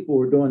wrong people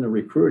were doing the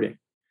recruiting.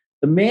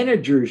 The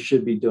managers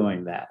should be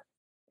doing that.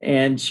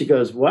 And she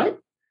goes, what?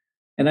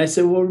 And I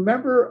said, well,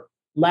 remember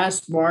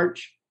last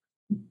March,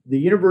 the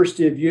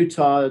University of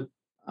Utah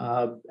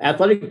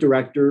athletic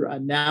director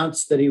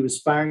announced that he was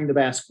firing the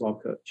basketball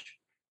coach.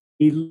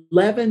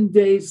 11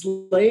 days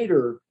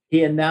later,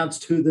 he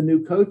announced who the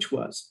new coach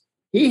was.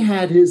 He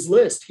had his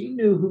list. He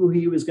knew who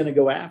he was going to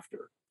go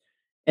after.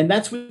 And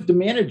that's what the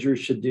managers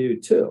should do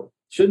too.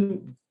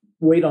 Shouldn't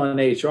wait on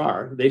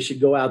HR. They should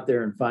go out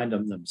there and find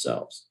them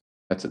themselves.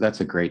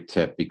 That's a great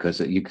tip,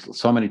 because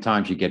so many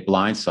times you get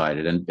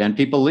blindsided and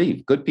people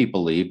leave. Good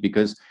people leave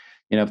because,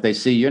 if they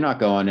see you're not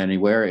going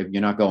anywhere, if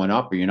you're not going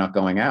up or you're not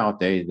going out,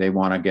 they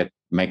want to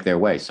make their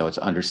way. So it's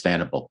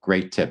understandable.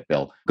 Great tip,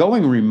 Bill.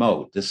 Going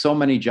remote. There's so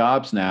many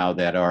jobs now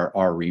that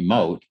are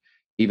remote,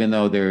 even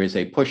though there is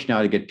a push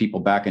now to get people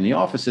back in the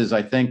offices.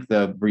 I think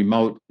the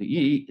remote,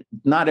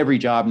 not every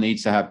job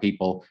needs to have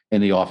people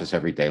in the office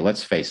every day.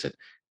 Let's face it.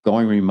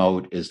 Going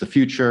remote is the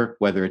future,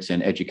 whether it's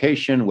in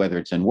education, whether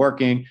it's in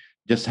working,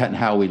 just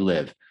how we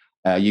live.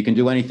 You can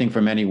do anything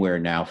from anywhere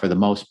now for the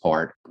most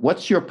part.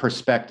 What's your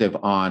perspective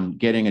on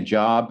getting a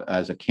job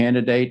as a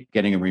candidate,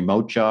 getting a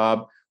remote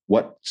job?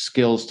 What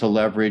skills to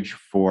leverage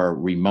for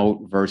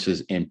remote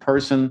versus in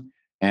person?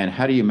 And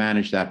how do you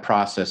manage that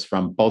process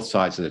from both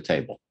sides of the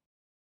table?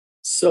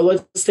 So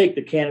let's take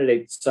the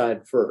candidate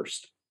side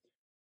first.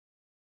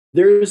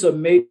 There's a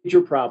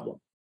major problem,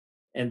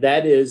 and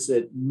that is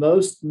that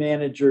most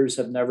managers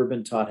have never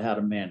been taught how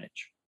to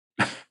manage.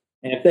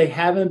 And if they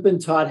haven't been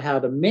taught how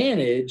to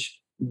manage,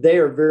 they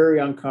are very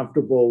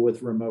uncomfortable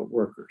with remote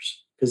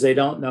workers because they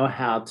don't know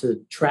how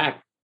to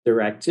track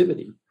their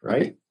activity,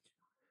 right?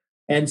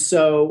 And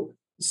so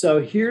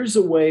here's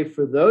a way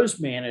for those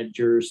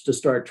managers to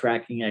start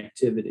tracking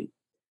activity.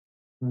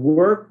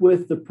 Work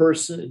with the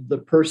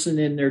person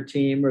in their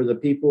team or the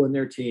people in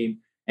their team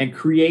and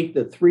create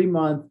the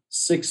 3-month,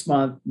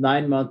 6-month,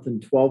 9-month,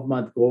 and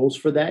 12-month goals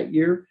for that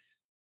year.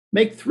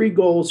 Make 3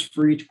 goals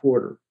for each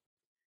quarter.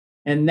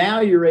 And now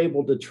you're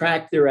able to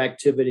track their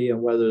activity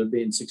and whether they're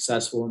being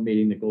successful in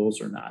meeting the goals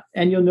or not.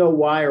 And you'll know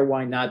why or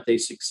why not they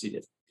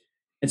succeeded.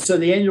 And so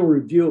the annual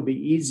review will be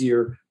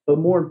easier, but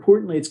more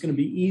importantly, it's going to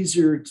be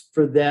easier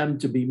for them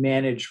to be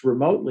managed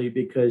remotely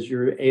because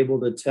you're able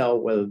to tell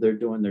whether they're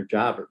doing their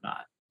job or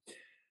not.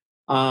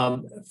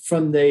 On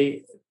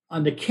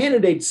the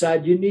candidate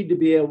side, you need to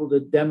be able to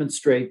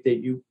demonstrate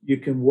that you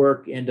can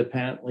work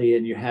independently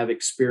and you have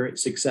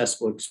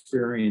successful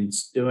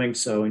experience doing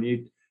so, and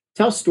you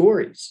tell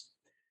stories.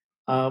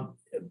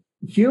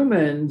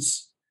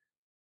 Humans,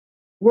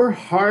 we're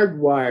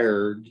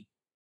hardwired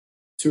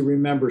to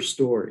remember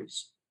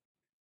stories.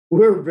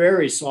 We're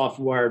very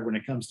soft-wired when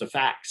it comes to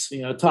facts.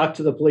 Talk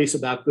to the police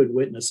about good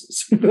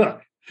witnesses.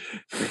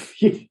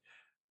 They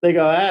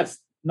go,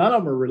 none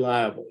of them are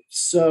reliable.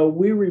 So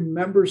we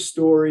remember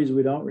stories.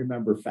 We don't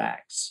remember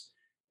facts.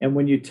 And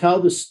when you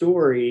tell the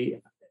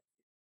story,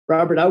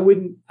 Robert,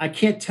 I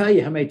can't tell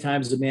you how many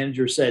times the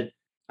manager said,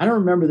 I don't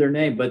remember their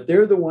name, but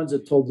they're the ones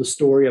that told the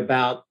story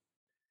about,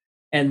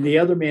 and the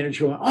other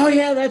manager went, oh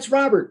yeah, that's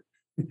Robert.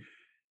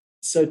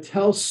 So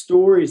tell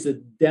stories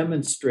that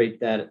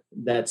demonstrate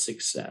that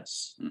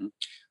success.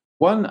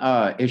 One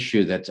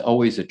issue that's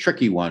always a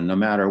tricky one, no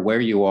matter where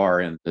you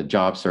are in the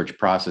job search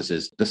process,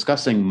 is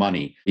discussing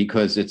money,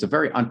 because it's a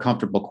very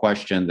uncomfortable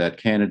question that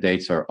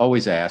candidates are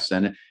always asked.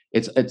 And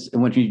it's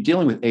when you're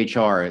dealing with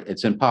HR,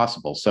 it's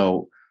impossible.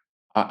 So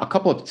a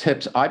couple of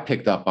tips I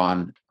picked up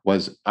on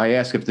was I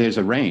asked if there's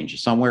a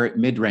range, somewhere at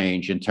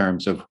mid-range in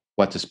terms of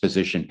what this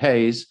position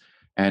pays.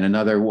 And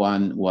another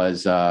one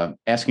was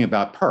asking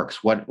about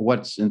perks.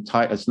 What's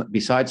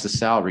besides the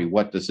salary,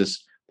 what does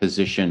this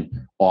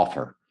position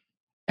offer?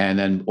 And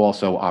then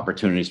also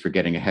opportunities for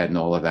getting ahead and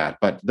all of that.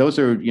 But those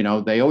are,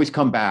 they always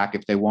come back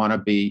if they want to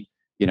be,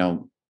 a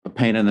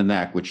pain in the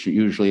neck, which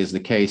usually is the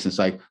case. It's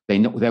like they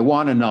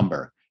want a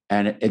number.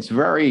 And it's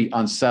very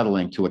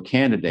unsettling to a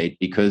candidate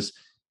because,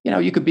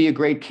 you could be a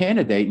great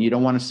candidate and you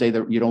don't want to say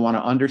that, you don't want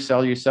to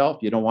undersell yourself.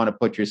 You don't want to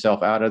put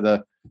yourself out of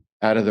the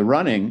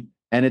running.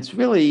 And it's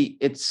really,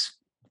 it's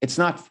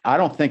not, I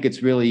don't think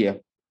it's really a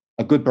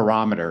good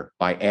barometer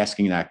by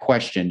asking that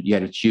question,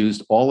 yet it's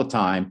used all the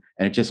time.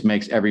 And it just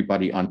makes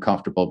everybody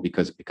uncomfortable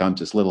because it becomes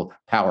this little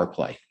power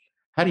play.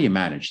 How do you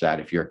manage that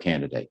if you're a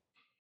candidate?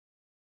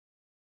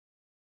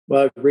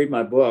 Well, I read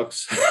my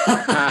books.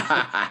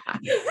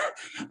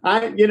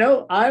 I'm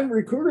a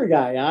recruiter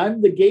guy.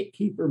 I'm the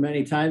gatekeeper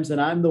many times, and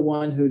I'm the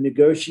one who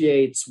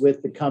negotiates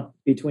with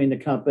between the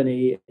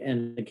company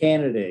and the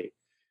candidate.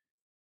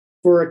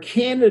 For a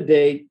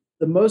candidate,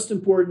 the most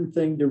important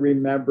thing to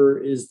remember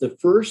is the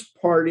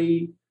first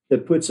party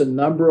that puts a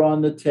number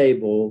on the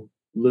table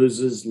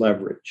loses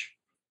leverage.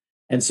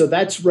 And so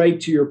that's right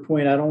to your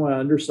point. I don't want to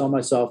undersell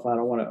myself. I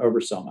don't want to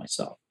oversell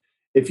myself.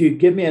 If you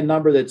give me a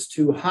number that's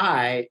too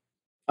high,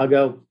 I'll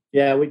go,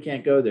 yeah, we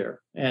can't go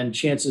there. And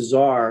chances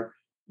are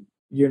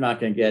you're not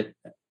going to get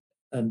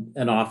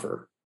an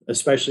offer,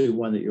 especially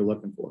one that you're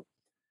looking for.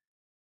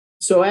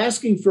 So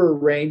asking for a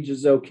range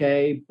is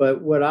okay,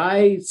 but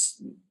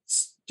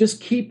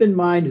just keep in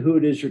mind who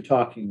it is you're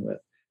talking with.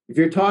 If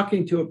you're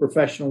talking to a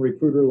professional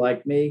recruiter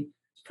like me,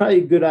 it's probably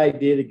a good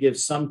idea to give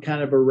some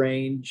kind of a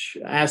range,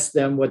 ask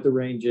them what the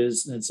range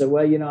is, and say,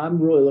 well,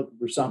 I'm really looking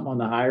for something on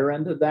the higher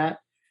end of that.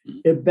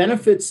 It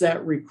benefits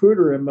that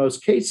recruiter in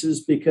most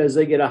cases because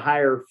they get a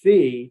higher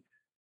fee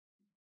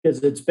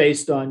because it's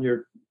based on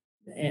your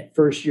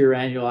first year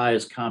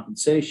annualized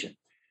compensation.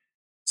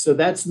 So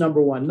that's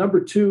number one. Number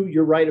two,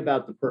 you're right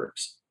about the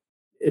perks.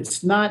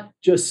 It's not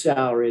just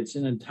salary, it's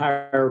an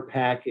entire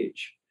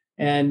package.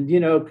 And,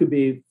 it could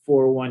be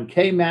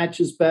 401k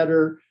matches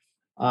better.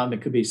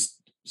 It could be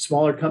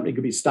smaller company, it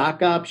could be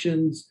stock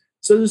options.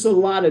 So there's a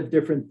lot of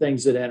different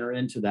things that enter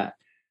into that.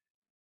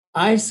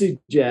 I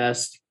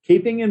suggest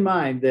keeping in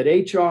mind that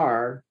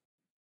HR,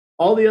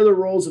 all the other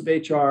roles of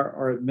HR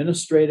are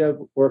administrative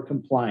or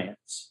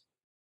compliance.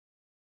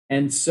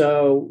 And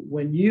so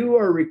when you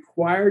are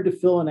required to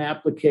fill an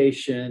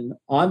application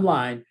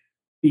online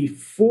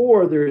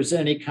before there's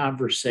any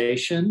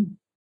conversation,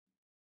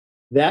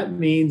 that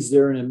means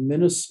they're an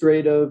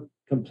administrative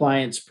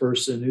compliance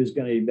person who's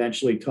going to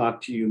eventually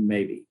talk to you,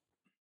 maybe.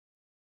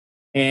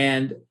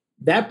 And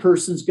that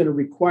person's going to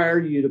require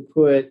you to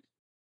put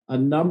a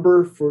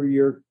number for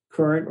your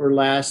current or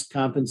last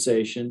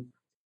compensation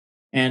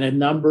and a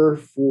number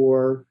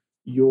for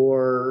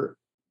your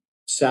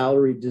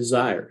salary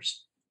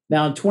desires.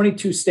 Now, in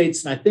 22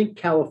 states, and I think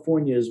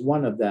California is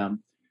one of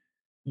them,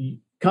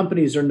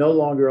 companies are no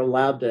longer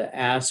allowed to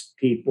ask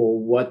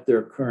people what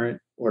their current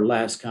or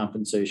last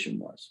compensation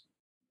was.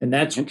 And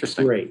that's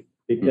great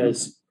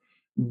because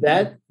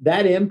that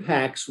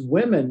impacts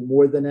women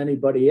more than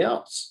anybody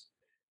else.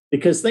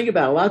 Because think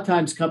about it, a lot of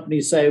times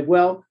companies say,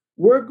 well,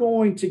 we're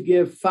going to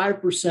give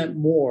 5%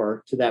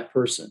 more to that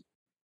person.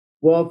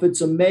 Well, if it's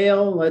a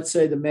male, let's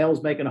say the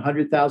male's making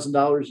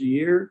 $100,000 a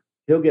year,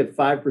 he'll get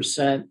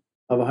 5%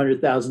 of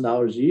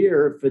 $100,000 a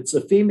year. If it's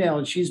a female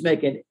and she's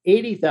making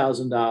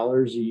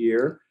 $80,000 a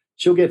year,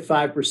 she'll get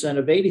 5%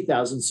 of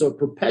 $80,000. So it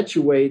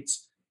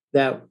perpetuates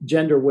that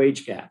gender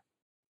wage gap.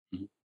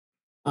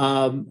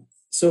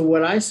 So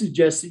what I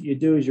suggest that you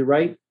do is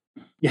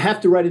you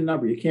have to write a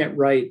number. You can't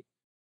write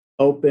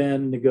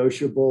open,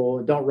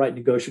 negotiable. Don't write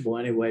negotiable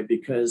anyway,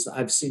 because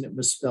I've seen it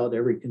misspelled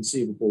every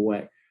conceivable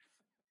way.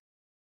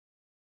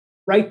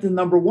 Write the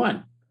number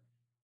one.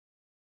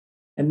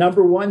 And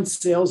number one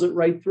sails it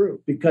right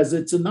through because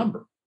it's a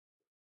number.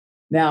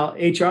 Now,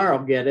 HR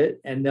will get it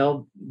and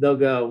they'll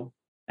go,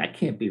 that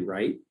can't be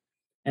right.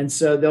 And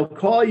so they'll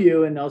call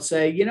you and they'll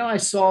say, I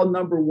saw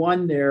number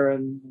one there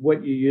and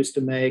what you used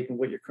to make and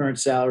what your current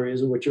salary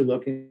is and what you're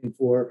looking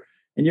for.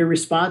 And your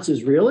response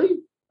is, really?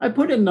 I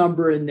put a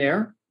number in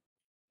there.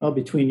 Well,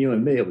 between you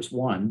and me, it was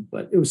one,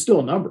 but it was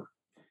still a number.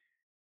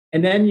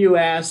 And then you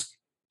ask,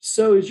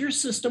 so is your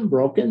system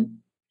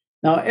broken?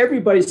 Now,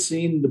 everybody's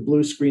seen the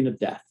blue screen of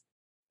death.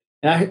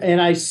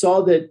 And I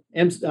saw that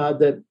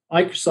that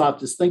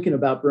Microsoft is thinking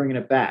about bringing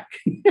it back.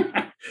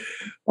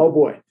 Oh,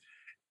 boy.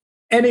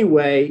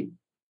 Anyway,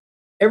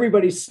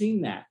 everybody's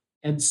seen that.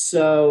 And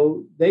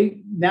so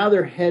now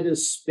their head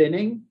is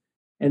spinning.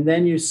 And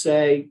then you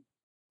say,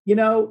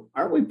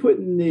 aren't we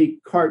putting the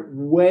cart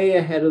way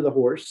ahead of the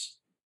horse?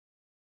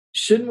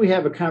 Shouldn't we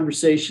have a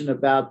conversation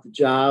about the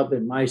job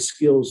and my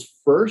skills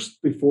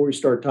first before we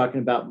start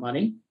talking about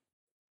money?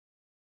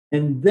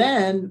 And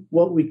then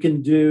what we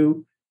can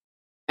do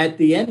at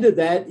the end of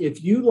that,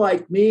 if you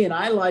like me and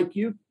I like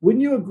you,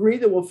 wouldn't you agree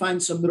that we'll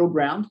find some middle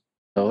ground?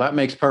 Well, that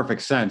makes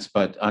perfect sense.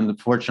 But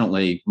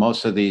unfortunately,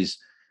 most of these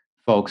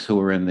folks who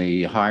are in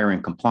the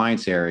hiring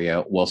compliance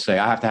area will say,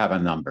 I have to have a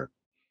number.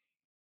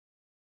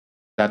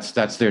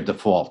 That's their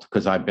default,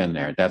 because I've been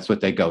there. That's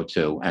what they go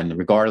to. And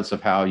regardless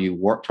of how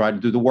you try to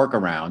do the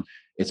workaround,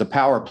 it's a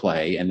power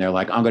play. And they're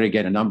like, I'm going to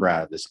get a number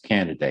out of this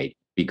candidate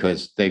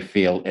because they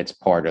feel it's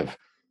part of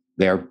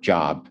their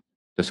job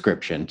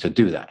description to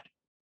do that.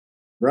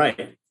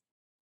 Right.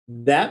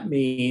 That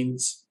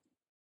means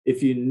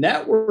if you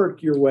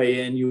network your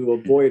way in, you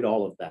avoid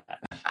all of that.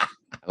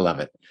 I love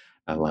it.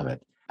 I love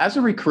it. As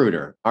a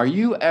recruiter, are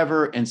you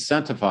ever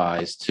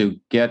incentivized to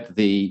get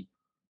the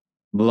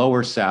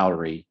lower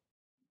salary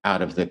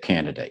out of the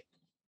candidate?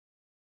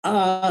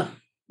 Not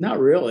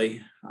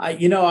really.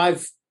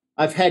 I've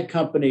had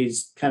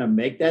companies kind of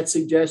make that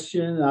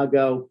suggestion. And I'll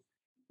go,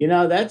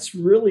 that's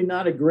really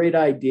not a great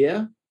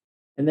idea.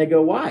 And they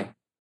go, why?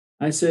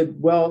 I said,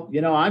 well,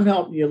 I'm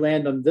helping you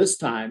land them this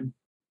time,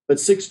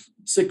 but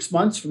six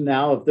months from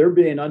now, if they're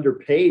being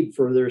underpaid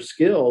for their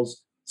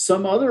skills,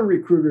 some other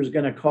recruiter is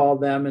going to call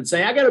them and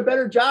say, I got a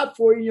better job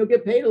for you. And you'll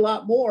get paid a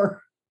lot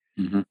more.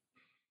 Mm-hmm.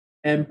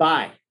 And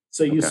bye.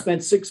 So you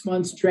spent 6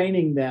 months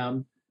training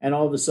them and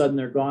all of a sudden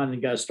they're gone and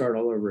you got to start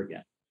all over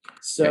again.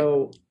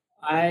 So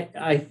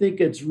I think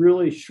it's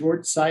really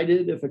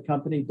short-sighted if a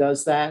company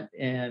does that.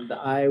 And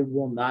I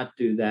will not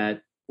do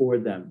that for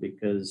them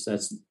because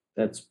that's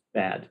that's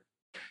bad.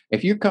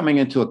 If you're coming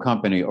into a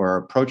company or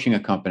approaching a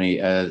company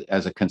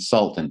as a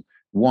consultant,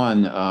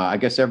 one, I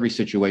guess every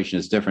situation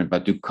is different,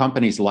 but do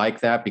companies like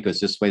that because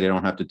this way they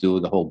don't have to do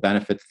the whole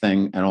benefit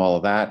thing and all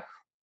of that?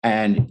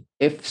 And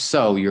if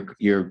so,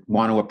 you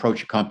want to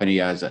approach a company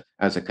as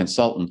a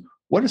consultant.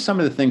 What are some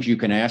of the things you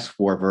can ask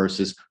for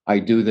versus I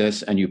do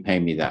this and you pay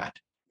me that?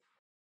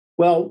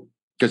 Well,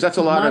 because that's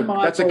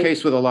a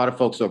case with a lot of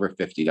folks over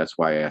 50. That's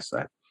why I asked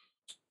that.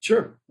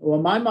 Sure.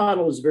 Well, my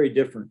model is very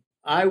different.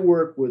 I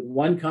work with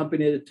one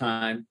company at a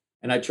time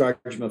and I charge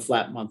them a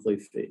flat monthly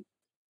fee.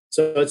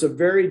 So it's a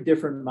very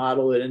different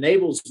model. It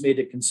enables me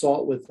to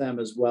consult with them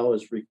as well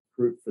as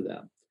recruit for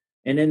them.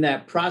 And in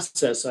that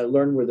process, I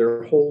learn where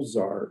their holes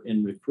are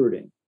in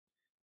recruiting.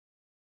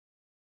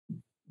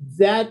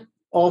 That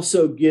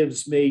also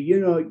gives me,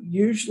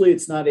 usually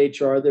it's not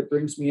HR that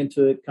brings me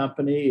into a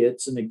company,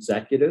 it's an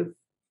executive.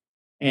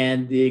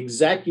 And the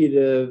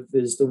executive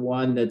is the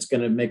one that's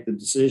going to make the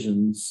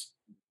decisions,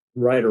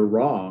 right or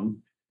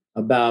wrong,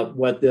 about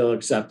what they'll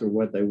accept or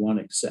what they won't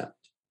accept.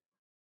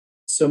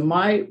 So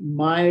my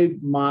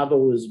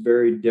model is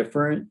very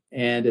different,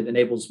 and it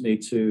enables me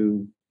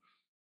to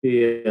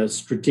be a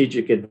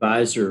strategic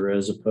advisor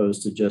as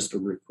opposed to just a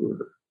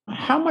recruiter.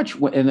 How much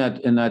in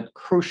that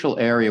crucial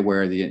area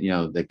where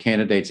the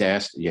candidates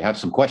ask, you have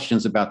some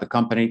questions about the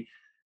company,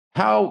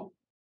 how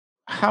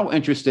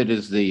interested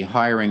is the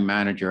hiring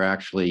manager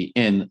actually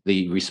in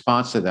the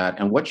response to that?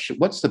 And what's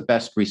the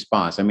best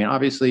response? I mean,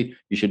 obviously,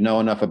 you should know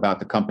enough about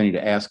the company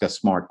to ask a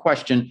smart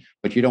question,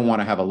 but you don't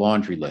want to have a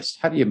laundry list.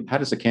 How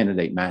does a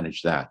candidate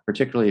manage that,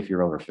 particularly if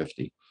you're over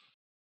 50?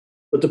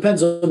 Well, it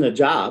depends on the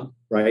job,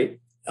 right?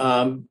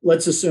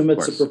 Let's assume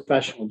it's a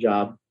professional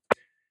job.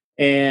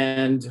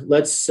 And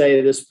let's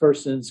say this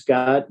person's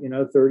got,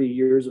 30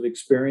 years of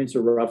experience,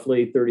 or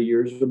roughly 30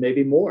 years, or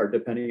maybe more,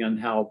 depending on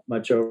how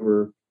much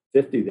over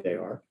 50 they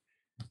are.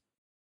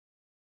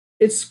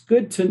 It's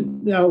good to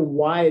know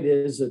why it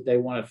is that they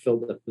want to fill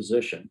the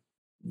position.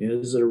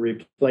 Is it a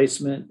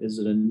replacement? Is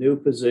it a new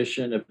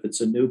position? If it's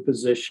a new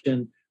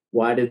position,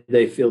 why did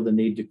they feel the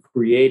need to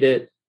create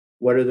it?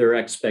 What are their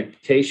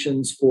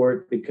expectations for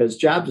it? Because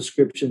job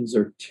descriptions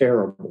are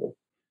terrible,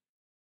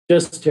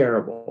 just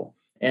terrible.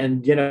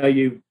 And,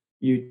 you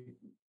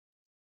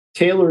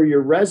tailor your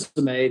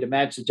resume to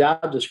match the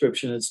job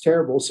description. It's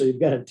terrible. So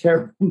you've got a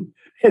terrible,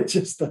 it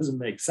just doesn't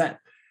make sense.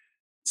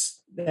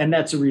 And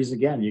that's the reason,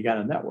 again, you got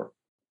a network.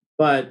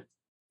 But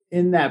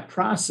in that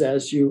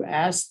process, you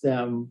ask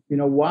them,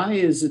 why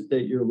is it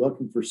that you're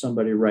looking for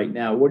somebody right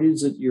now? What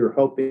is it you're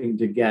hoping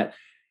to get?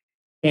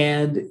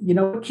 And,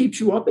 what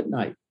keeps you up at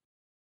night?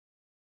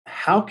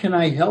 How can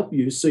I help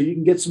you so you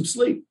can get some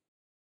sleep?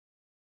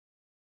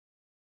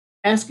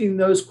 Asking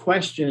those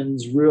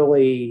questions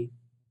really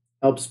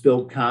helps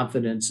build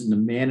confidence in the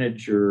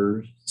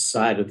manager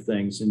side of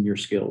things and your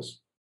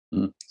skills.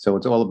 So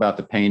it's all about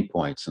the pain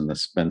points and the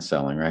spin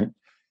selling, right?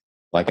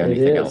 Like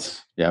anything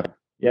else. Yep.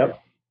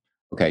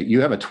 Okay. You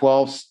have a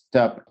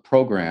 12-step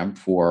program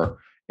for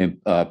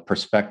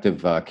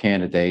prospective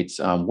candidates.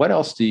 What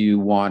else do you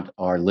want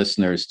our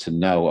listeners to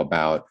know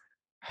about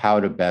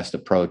how to best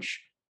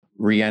approach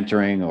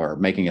re-entering or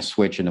making a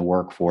switch in the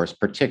workforce,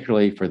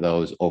 particularly for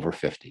those over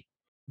 50?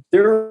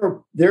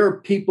 There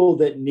are people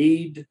that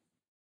need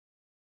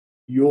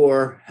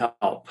your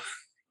help,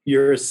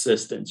 your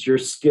assistance, your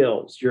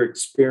skills, your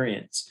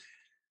experience.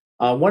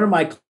 One of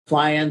my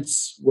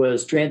clients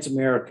was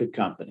Transamerica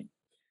Company,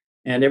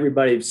 and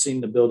everybody's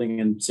seen the building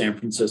in San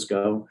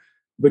Francisco,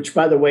 which,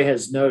 by the way,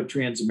 has no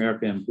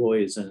Transamerica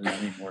employees in it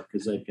anymore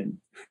because they can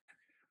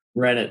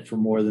rent it for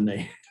more than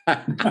they.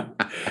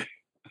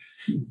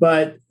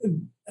 But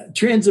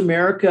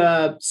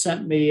Transamerica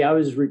sent me, I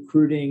was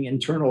recruiting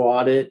internal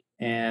audit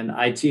and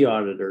IT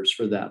auditors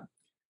for them.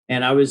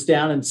 And I was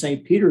down in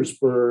St.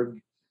 Petersburg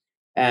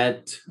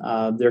at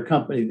their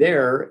company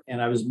there,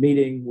 and I was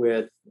meeting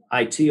with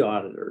IT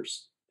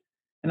auditors.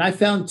 And I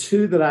found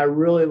two that I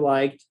really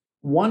liked.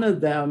 One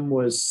of them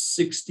was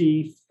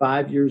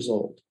 65 years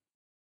old.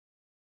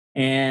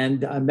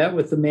 And I met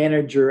with the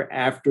manager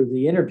after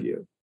the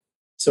interview.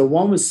 So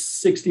one was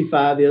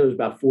 65, the other was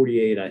about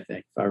 48, I think,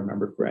 if I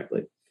remember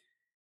correctly.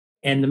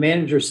 And the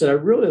manager said, I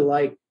really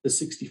like the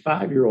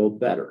 65-year-old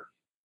better.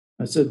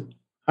 I said,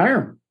 hire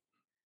him.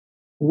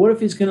 What if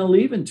he's going to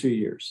leave in 2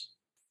 years?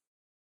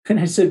 And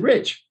I said,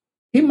 Rich,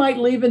 he might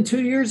leave in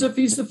 2 years if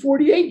he's the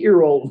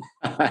 48-year-old.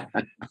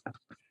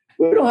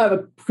 We don't have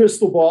a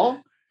crystal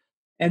ball.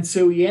 And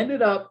so he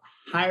ended up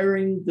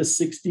hiring the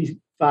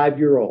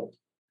 65-year-old.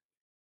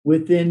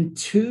 Within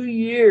 2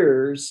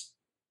 years,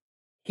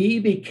 he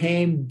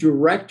became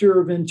director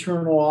of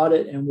internal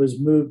audit and was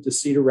moved to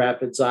Cedar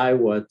Rapids,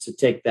 Iowa to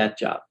take that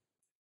job.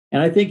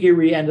 And I think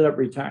he ended up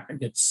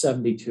retiring at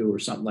 72 or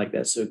something like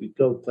that. So he could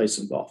go play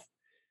some golf.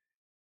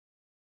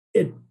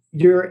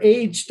 Your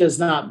age does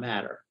not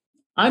matter.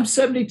 I'm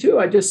 72.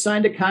 I just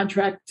signed a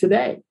contract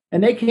today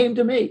and they came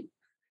to me.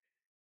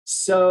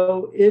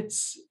 So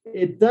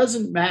it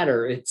doesn't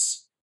matter.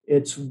 It's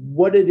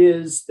what it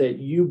is that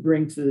you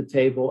bring to the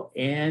table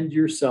and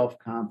your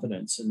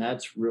self-confidence. And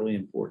that's really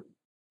important.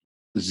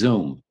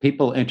 Zoom.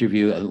 People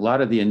interview, a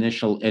lot of the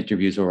initial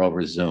interviews are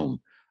over Zoom.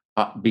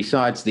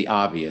 Besides the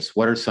obvious,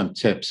 what are some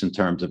tips in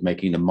terms of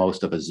making the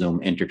most of a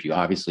Zoom interview?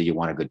 Obviously, you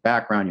want a good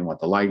background, you want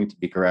the lighting to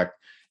be correct,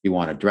 you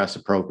want to dress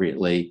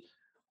appropriately.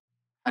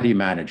 How do you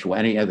manage?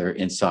 Any other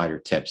insider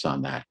tips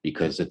on that?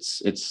 Because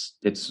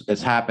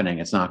it's happening.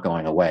 It's not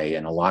going away,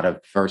 and a lot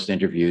of first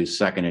interviews,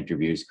 second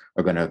interviews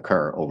are going to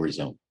occur over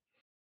Zoom.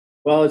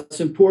 Well, it's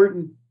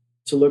important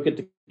to look at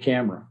the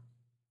camera,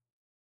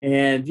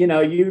 and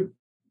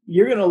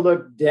you're going to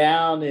look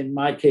down. In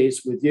my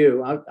case, with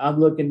you, I'm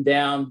looking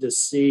down to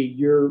see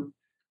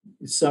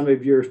some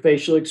of your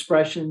facial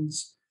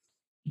expressions.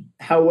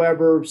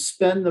 However,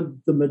 spend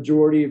the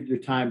majority of your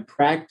time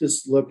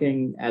practice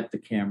looking at the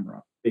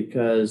camera,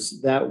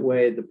 because that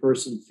way the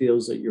person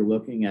feels that you're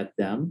looking at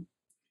them.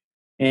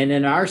 And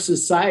in our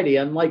society,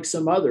 unlike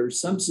some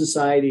others, some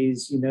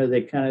societies,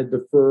 they kind of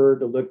defer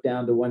to look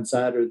down to one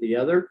side or the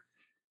other.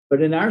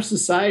 But in our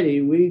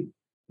society, we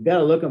got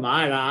to look them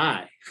eye to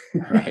eye.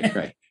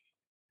 Right.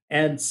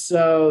 And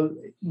so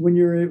when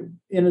you're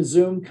in a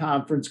Zoom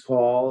conference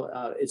call,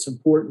 it's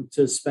important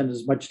to spend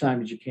as much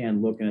time as you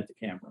can looking at the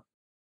camera.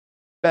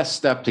 Best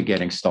step to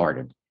getting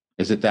started?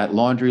 Is it that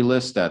laundry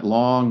list, that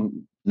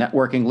long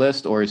networking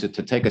list, or is it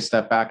to take a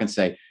step back and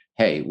say,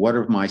 hey, what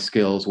are my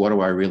skills? What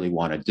do I really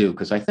want to do?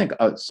 Because I think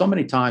so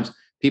many times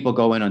people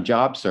go in on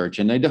job search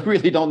and they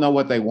really don't know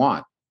what they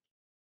want.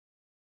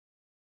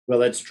 Well,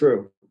 that's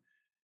true.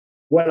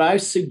 What I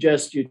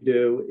suggest you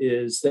do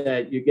is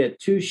that you get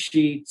 2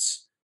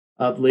 sheets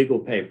of legal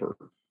paper.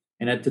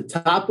 And at the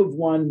top of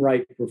one,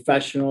 write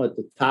professional. At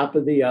the top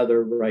of the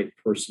other, write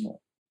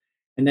personal.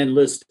 And then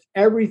list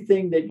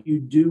everything that you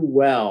do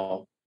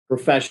well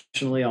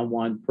professionally on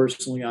one,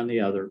 personally on the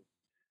other.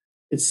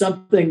 It's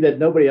something that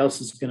nobody else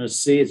is going to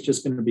see. It's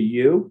just going to be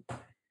you.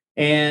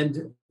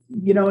 And,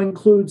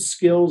 include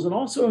skills and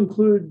also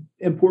include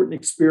important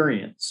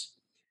experience.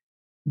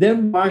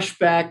 Then wash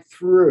back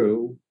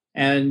through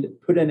and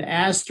put an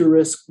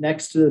asterisk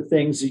next to the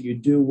things that you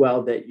do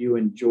well that you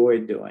enjoy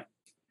doing.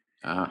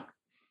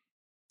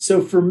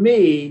 So for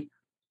me,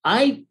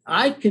 I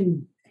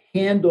can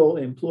handle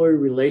employee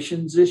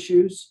relations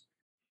issues,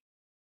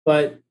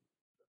 but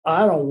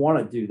I don't want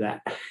to do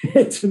that.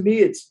 To me,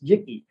 it's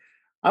yicky.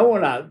 I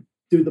want to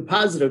do the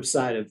positive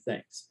side of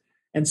things.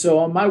 And so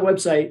on my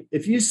website,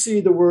 if you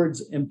see the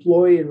words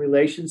employee and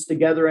relations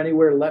together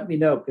anywhere, let me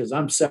know, because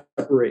I'm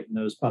separating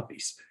those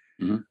puppies.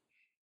 Mm-hmm.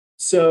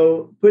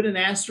 So put an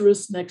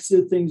asterisk next to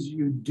the things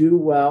you do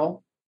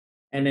well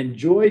and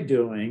enjoy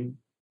doing.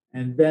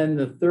 And then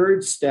the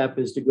third step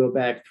is to go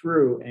back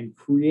through and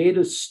create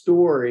a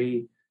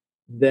story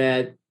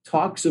that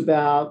talks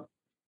about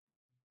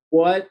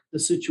what the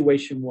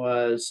situation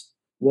was,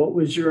 what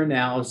was your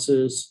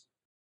analysis,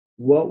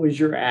 what was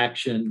your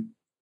action,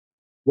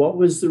 what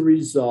was the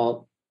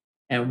result,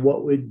 and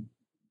what would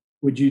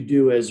you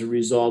do as a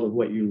result of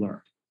what you learned.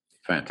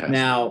 Fantastic.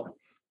 Now,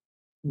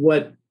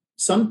 what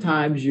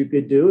sometimes you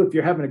could do, if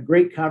you're having a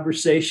great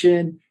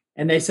conversation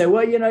and they say,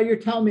 well, you're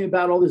telling me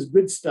about all this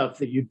good stuff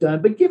that you've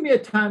done, but give me a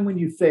time when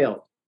you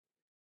failed.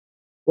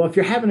 Well, if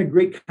you're having a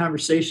great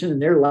conversation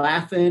and they're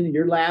laughing and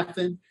you're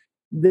laughing,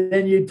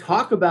 then you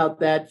talk about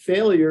that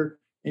failure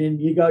and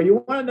you go,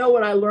 you want to know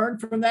what I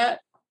learned from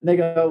that? And they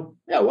go,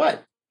 yeah,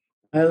 what?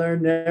 I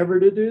learned never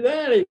to do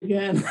that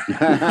again.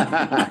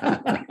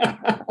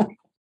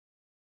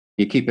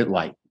 You keep it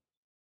light.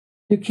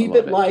 You keep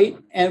it light.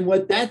 And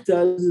what that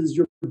does is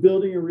you're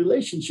building a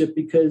relationship,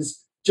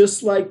 because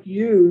just like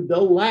you,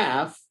 they'll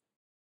laugh.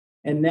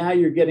 And now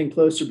you're getting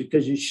closer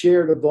because you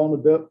shared a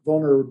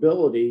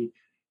vulnerability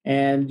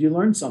and you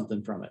learned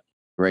something from it.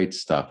 Great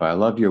stuff. I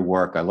love your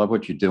work. I love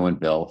what you're doing,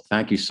 Bill.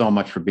 Thank you so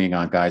much for being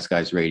on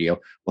Guys Radio.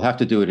 We'll have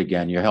to do it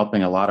again. You're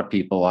helping a lot of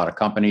people, a lot of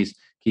companies.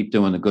 Keep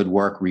doing the good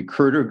work.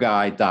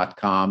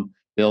 RecruiterGuy.com.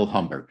 Bill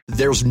Humbert.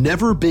 There's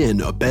never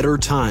been a better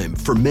time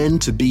for men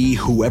to be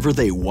whoever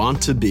they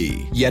want to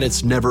be. Yet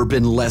it's never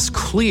been less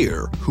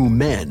clear who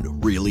men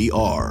really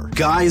are.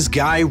 Guys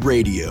Guy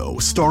Radio,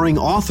 starring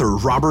author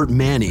Robert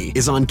Manni,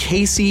 is on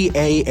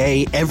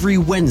KCAA every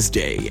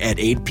Wednesday at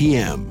 8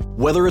 p.m.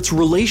 Whether it's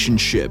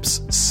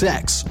relationships,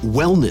 sex,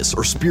 wellness,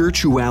 or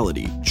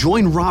spirituality,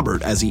 join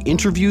Robert as he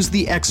interviews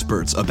the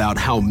experts about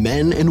how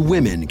men and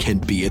women can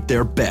be at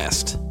their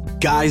best.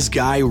 Guys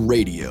Guy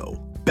Radio.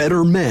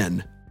 Better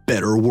men,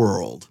 better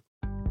world.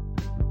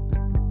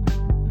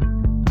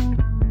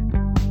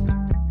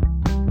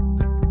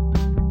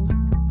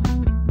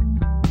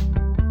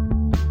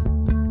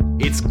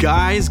 It's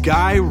Guys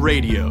Guy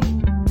Radio.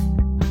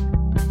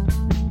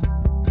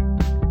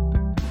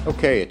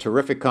 Okay, a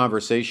terrific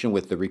conversation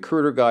with the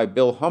recruiter guy,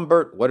 Bill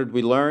Humbert. What did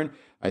we learn?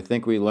 I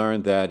think we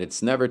learned that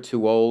it's never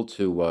too old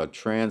to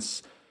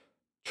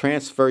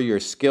transfer your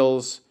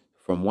skills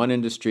from one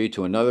industry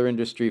to another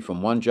industry,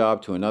 from one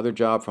job to another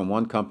job, from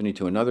one company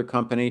to another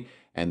company.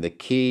 And the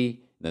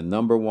key, the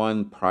number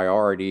one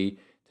priority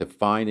to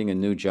finding a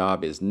new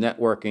job is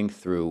networking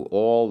through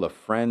all the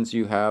friends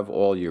you have,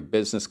 all your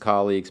business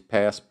colleagues,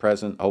 past,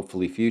 present,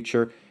 hopefully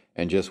future,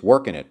 and just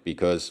working it,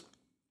 because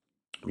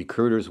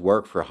Recruiters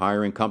work for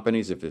hiring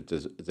companies. If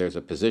there's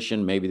a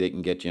position, maybe they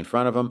can get you in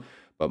front of them,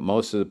 but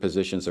most of the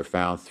positions are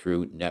found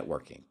through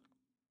networking.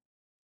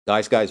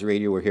 Guys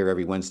Radio, we're here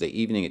every Wednesday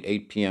evening at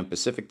 8 p.m.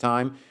 Pacific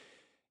time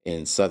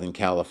in Southern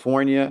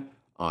California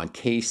on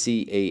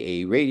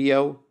KCAA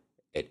Radio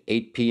at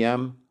 8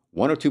 p.m.,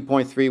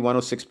 102.3,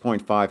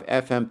 106.5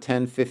 FM,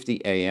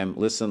 1050 AM.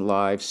 Listen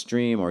live,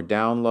 stream, or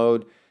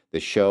download the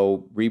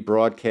show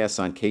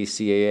rebroadcasts on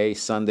KCAA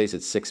Sundays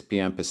at 6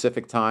 p.m.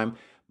 Pacific time.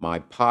 My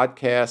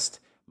podcast,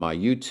 my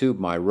YouTube,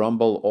 my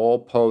Rumble, all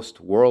post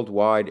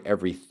worldwide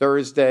every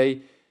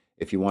Thursday.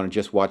 If you want to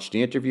just watch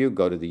the interview,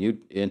 go to the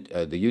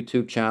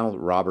YouTube channel,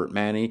 Robert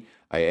Manni.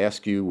 I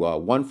ask you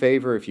one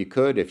favor, if you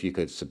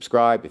could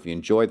subscribe. If you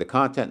enjoy the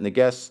content and the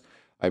guests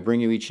I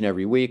bring you each and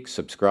every week,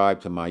 subscribe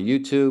to my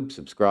YouTube,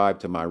 subscribe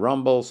to my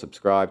Rumble,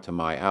 subscribe to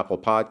my Apple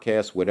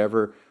Podcasts,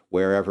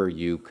 wherever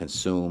you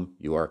consume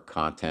your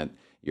content,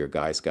 your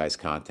Guys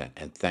content.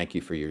 And thank you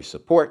for your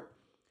support.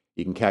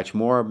 You can catch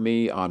more of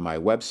me on my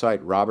website,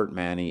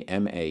 robertmanni,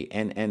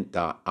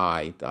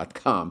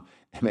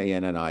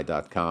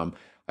 manni.com.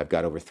 I've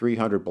got over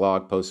 300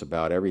 blog posts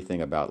about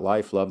everything about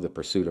life, love, the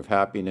pursuit of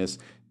happiness,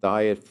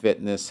 diet,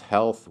 fitness,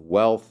 health,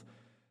 wealth,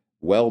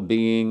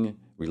 well-being,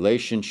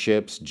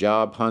 relationships,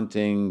 job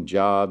hunting,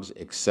 jobs,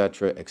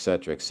 etc.,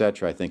 etc.,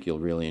 etc. I think you'll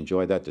really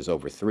enjoy that. There's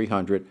over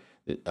 300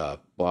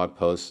 blog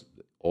posts,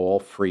 all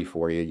free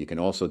for you. You can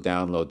also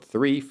download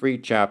 3 free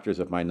chapters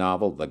of my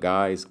novel, The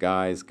Guy's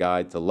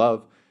Guide to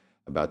Love,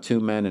 about 2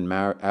 men in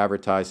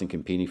advertising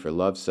competing for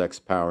love, sex,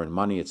 power, and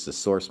money. It's the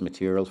source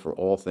material for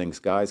all things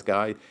Guy's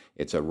Guide.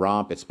 It's a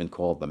romp. It's been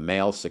called the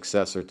male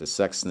successor to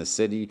Sex and the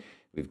City.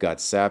 We've got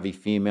savvy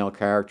female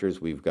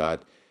characters. We've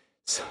got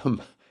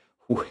some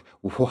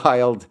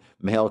wild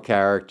male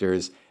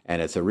characters,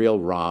 and it's a real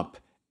romp,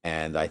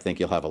 and I think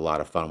you'll have a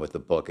lot of fun with the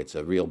book. It's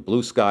a real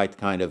blue sky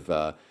kind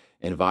of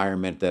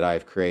environment that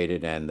I've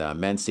created, and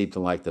men seem to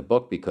like the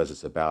book because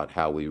it's about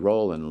how we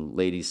roll, and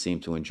ladies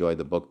seem to enjoy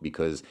the book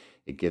because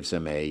it gives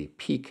them a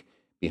peek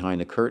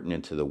behind the curtain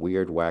into the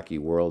weird, wacky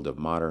world of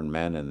modern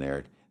men and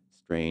their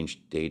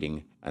strange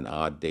dating and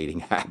odd dating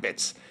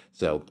habits.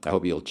 So I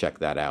hope you'll check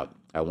that out.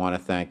 I want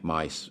to thank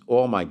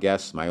all my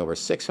guests, my over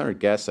 600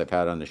 guests I've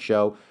had on the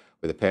show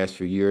for the past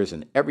few years,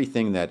 and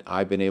everything that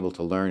I've been able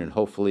to learn, and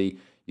hopefully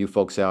you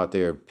folks out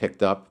there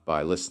picked up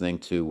by listening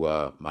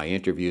to my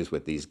interviews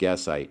with these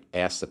guests. I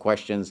asked the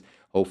questions,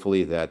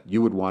 hopefully that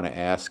you would want to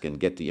ask and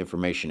get the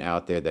information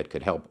out there that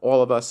could help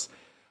all of us.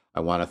 I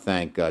want to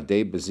thank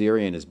Dave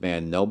Baziri and his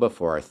band Nova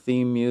for our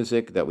theme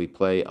music that we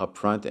play up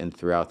front and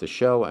throughout the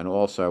show, and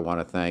also I want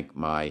to thank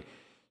my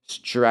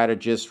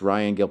strategist,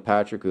 Ryan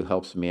Gilpatrick, who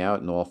helps me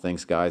out in all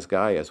things Guys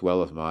Guy, as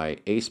well as my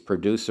ace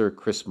producer,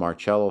 Chris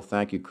Marcello.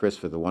 Thank you, Chris,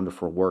 for the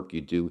wonderful work you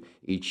do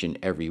each and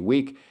every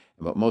week.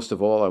 But most of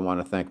all, I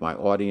want to thank my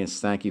audience.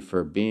 Thank you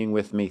for being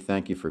with me.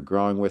 Thank you for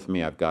growing with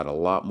me. I've got a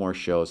lot more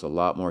shows, a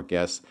lot more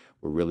guests.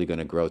 We're really going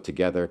to grow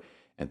together.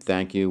 And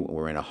thank you.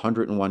 We're in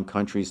 101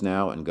 countries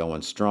now and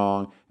going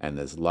strong, and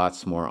there's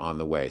lots more on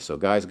the way. So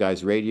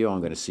Guys Radio,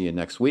 I'm going to see you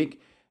next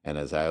week. And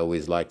as I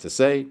always like to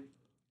say,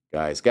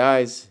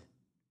 guys,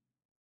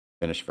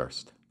 finish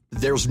first.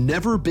 There's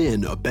never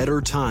been a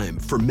better time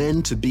for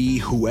men to be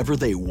whoever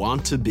they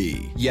want to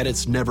be, yet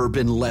it's never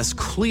been less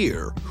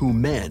clear who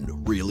men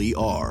really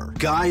are.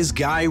 Guys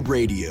Guy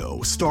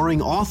Radio, starring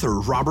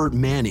author Robert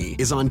Manni,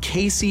 is on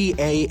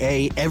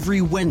KCAA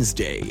every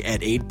Wednesday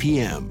at 8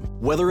 p.m.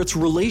 Whether it's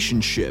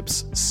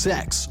relationships,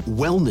 sex,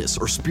 wellness,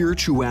 or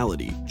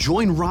spirituality,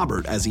 join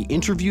Robert as he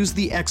interviews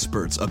the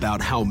experts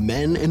about how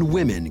men and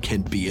women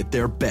can be at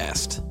their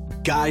best.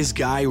 Guys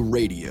Guy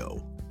Radio.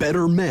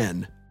 Better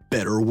men,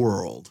 better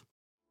world.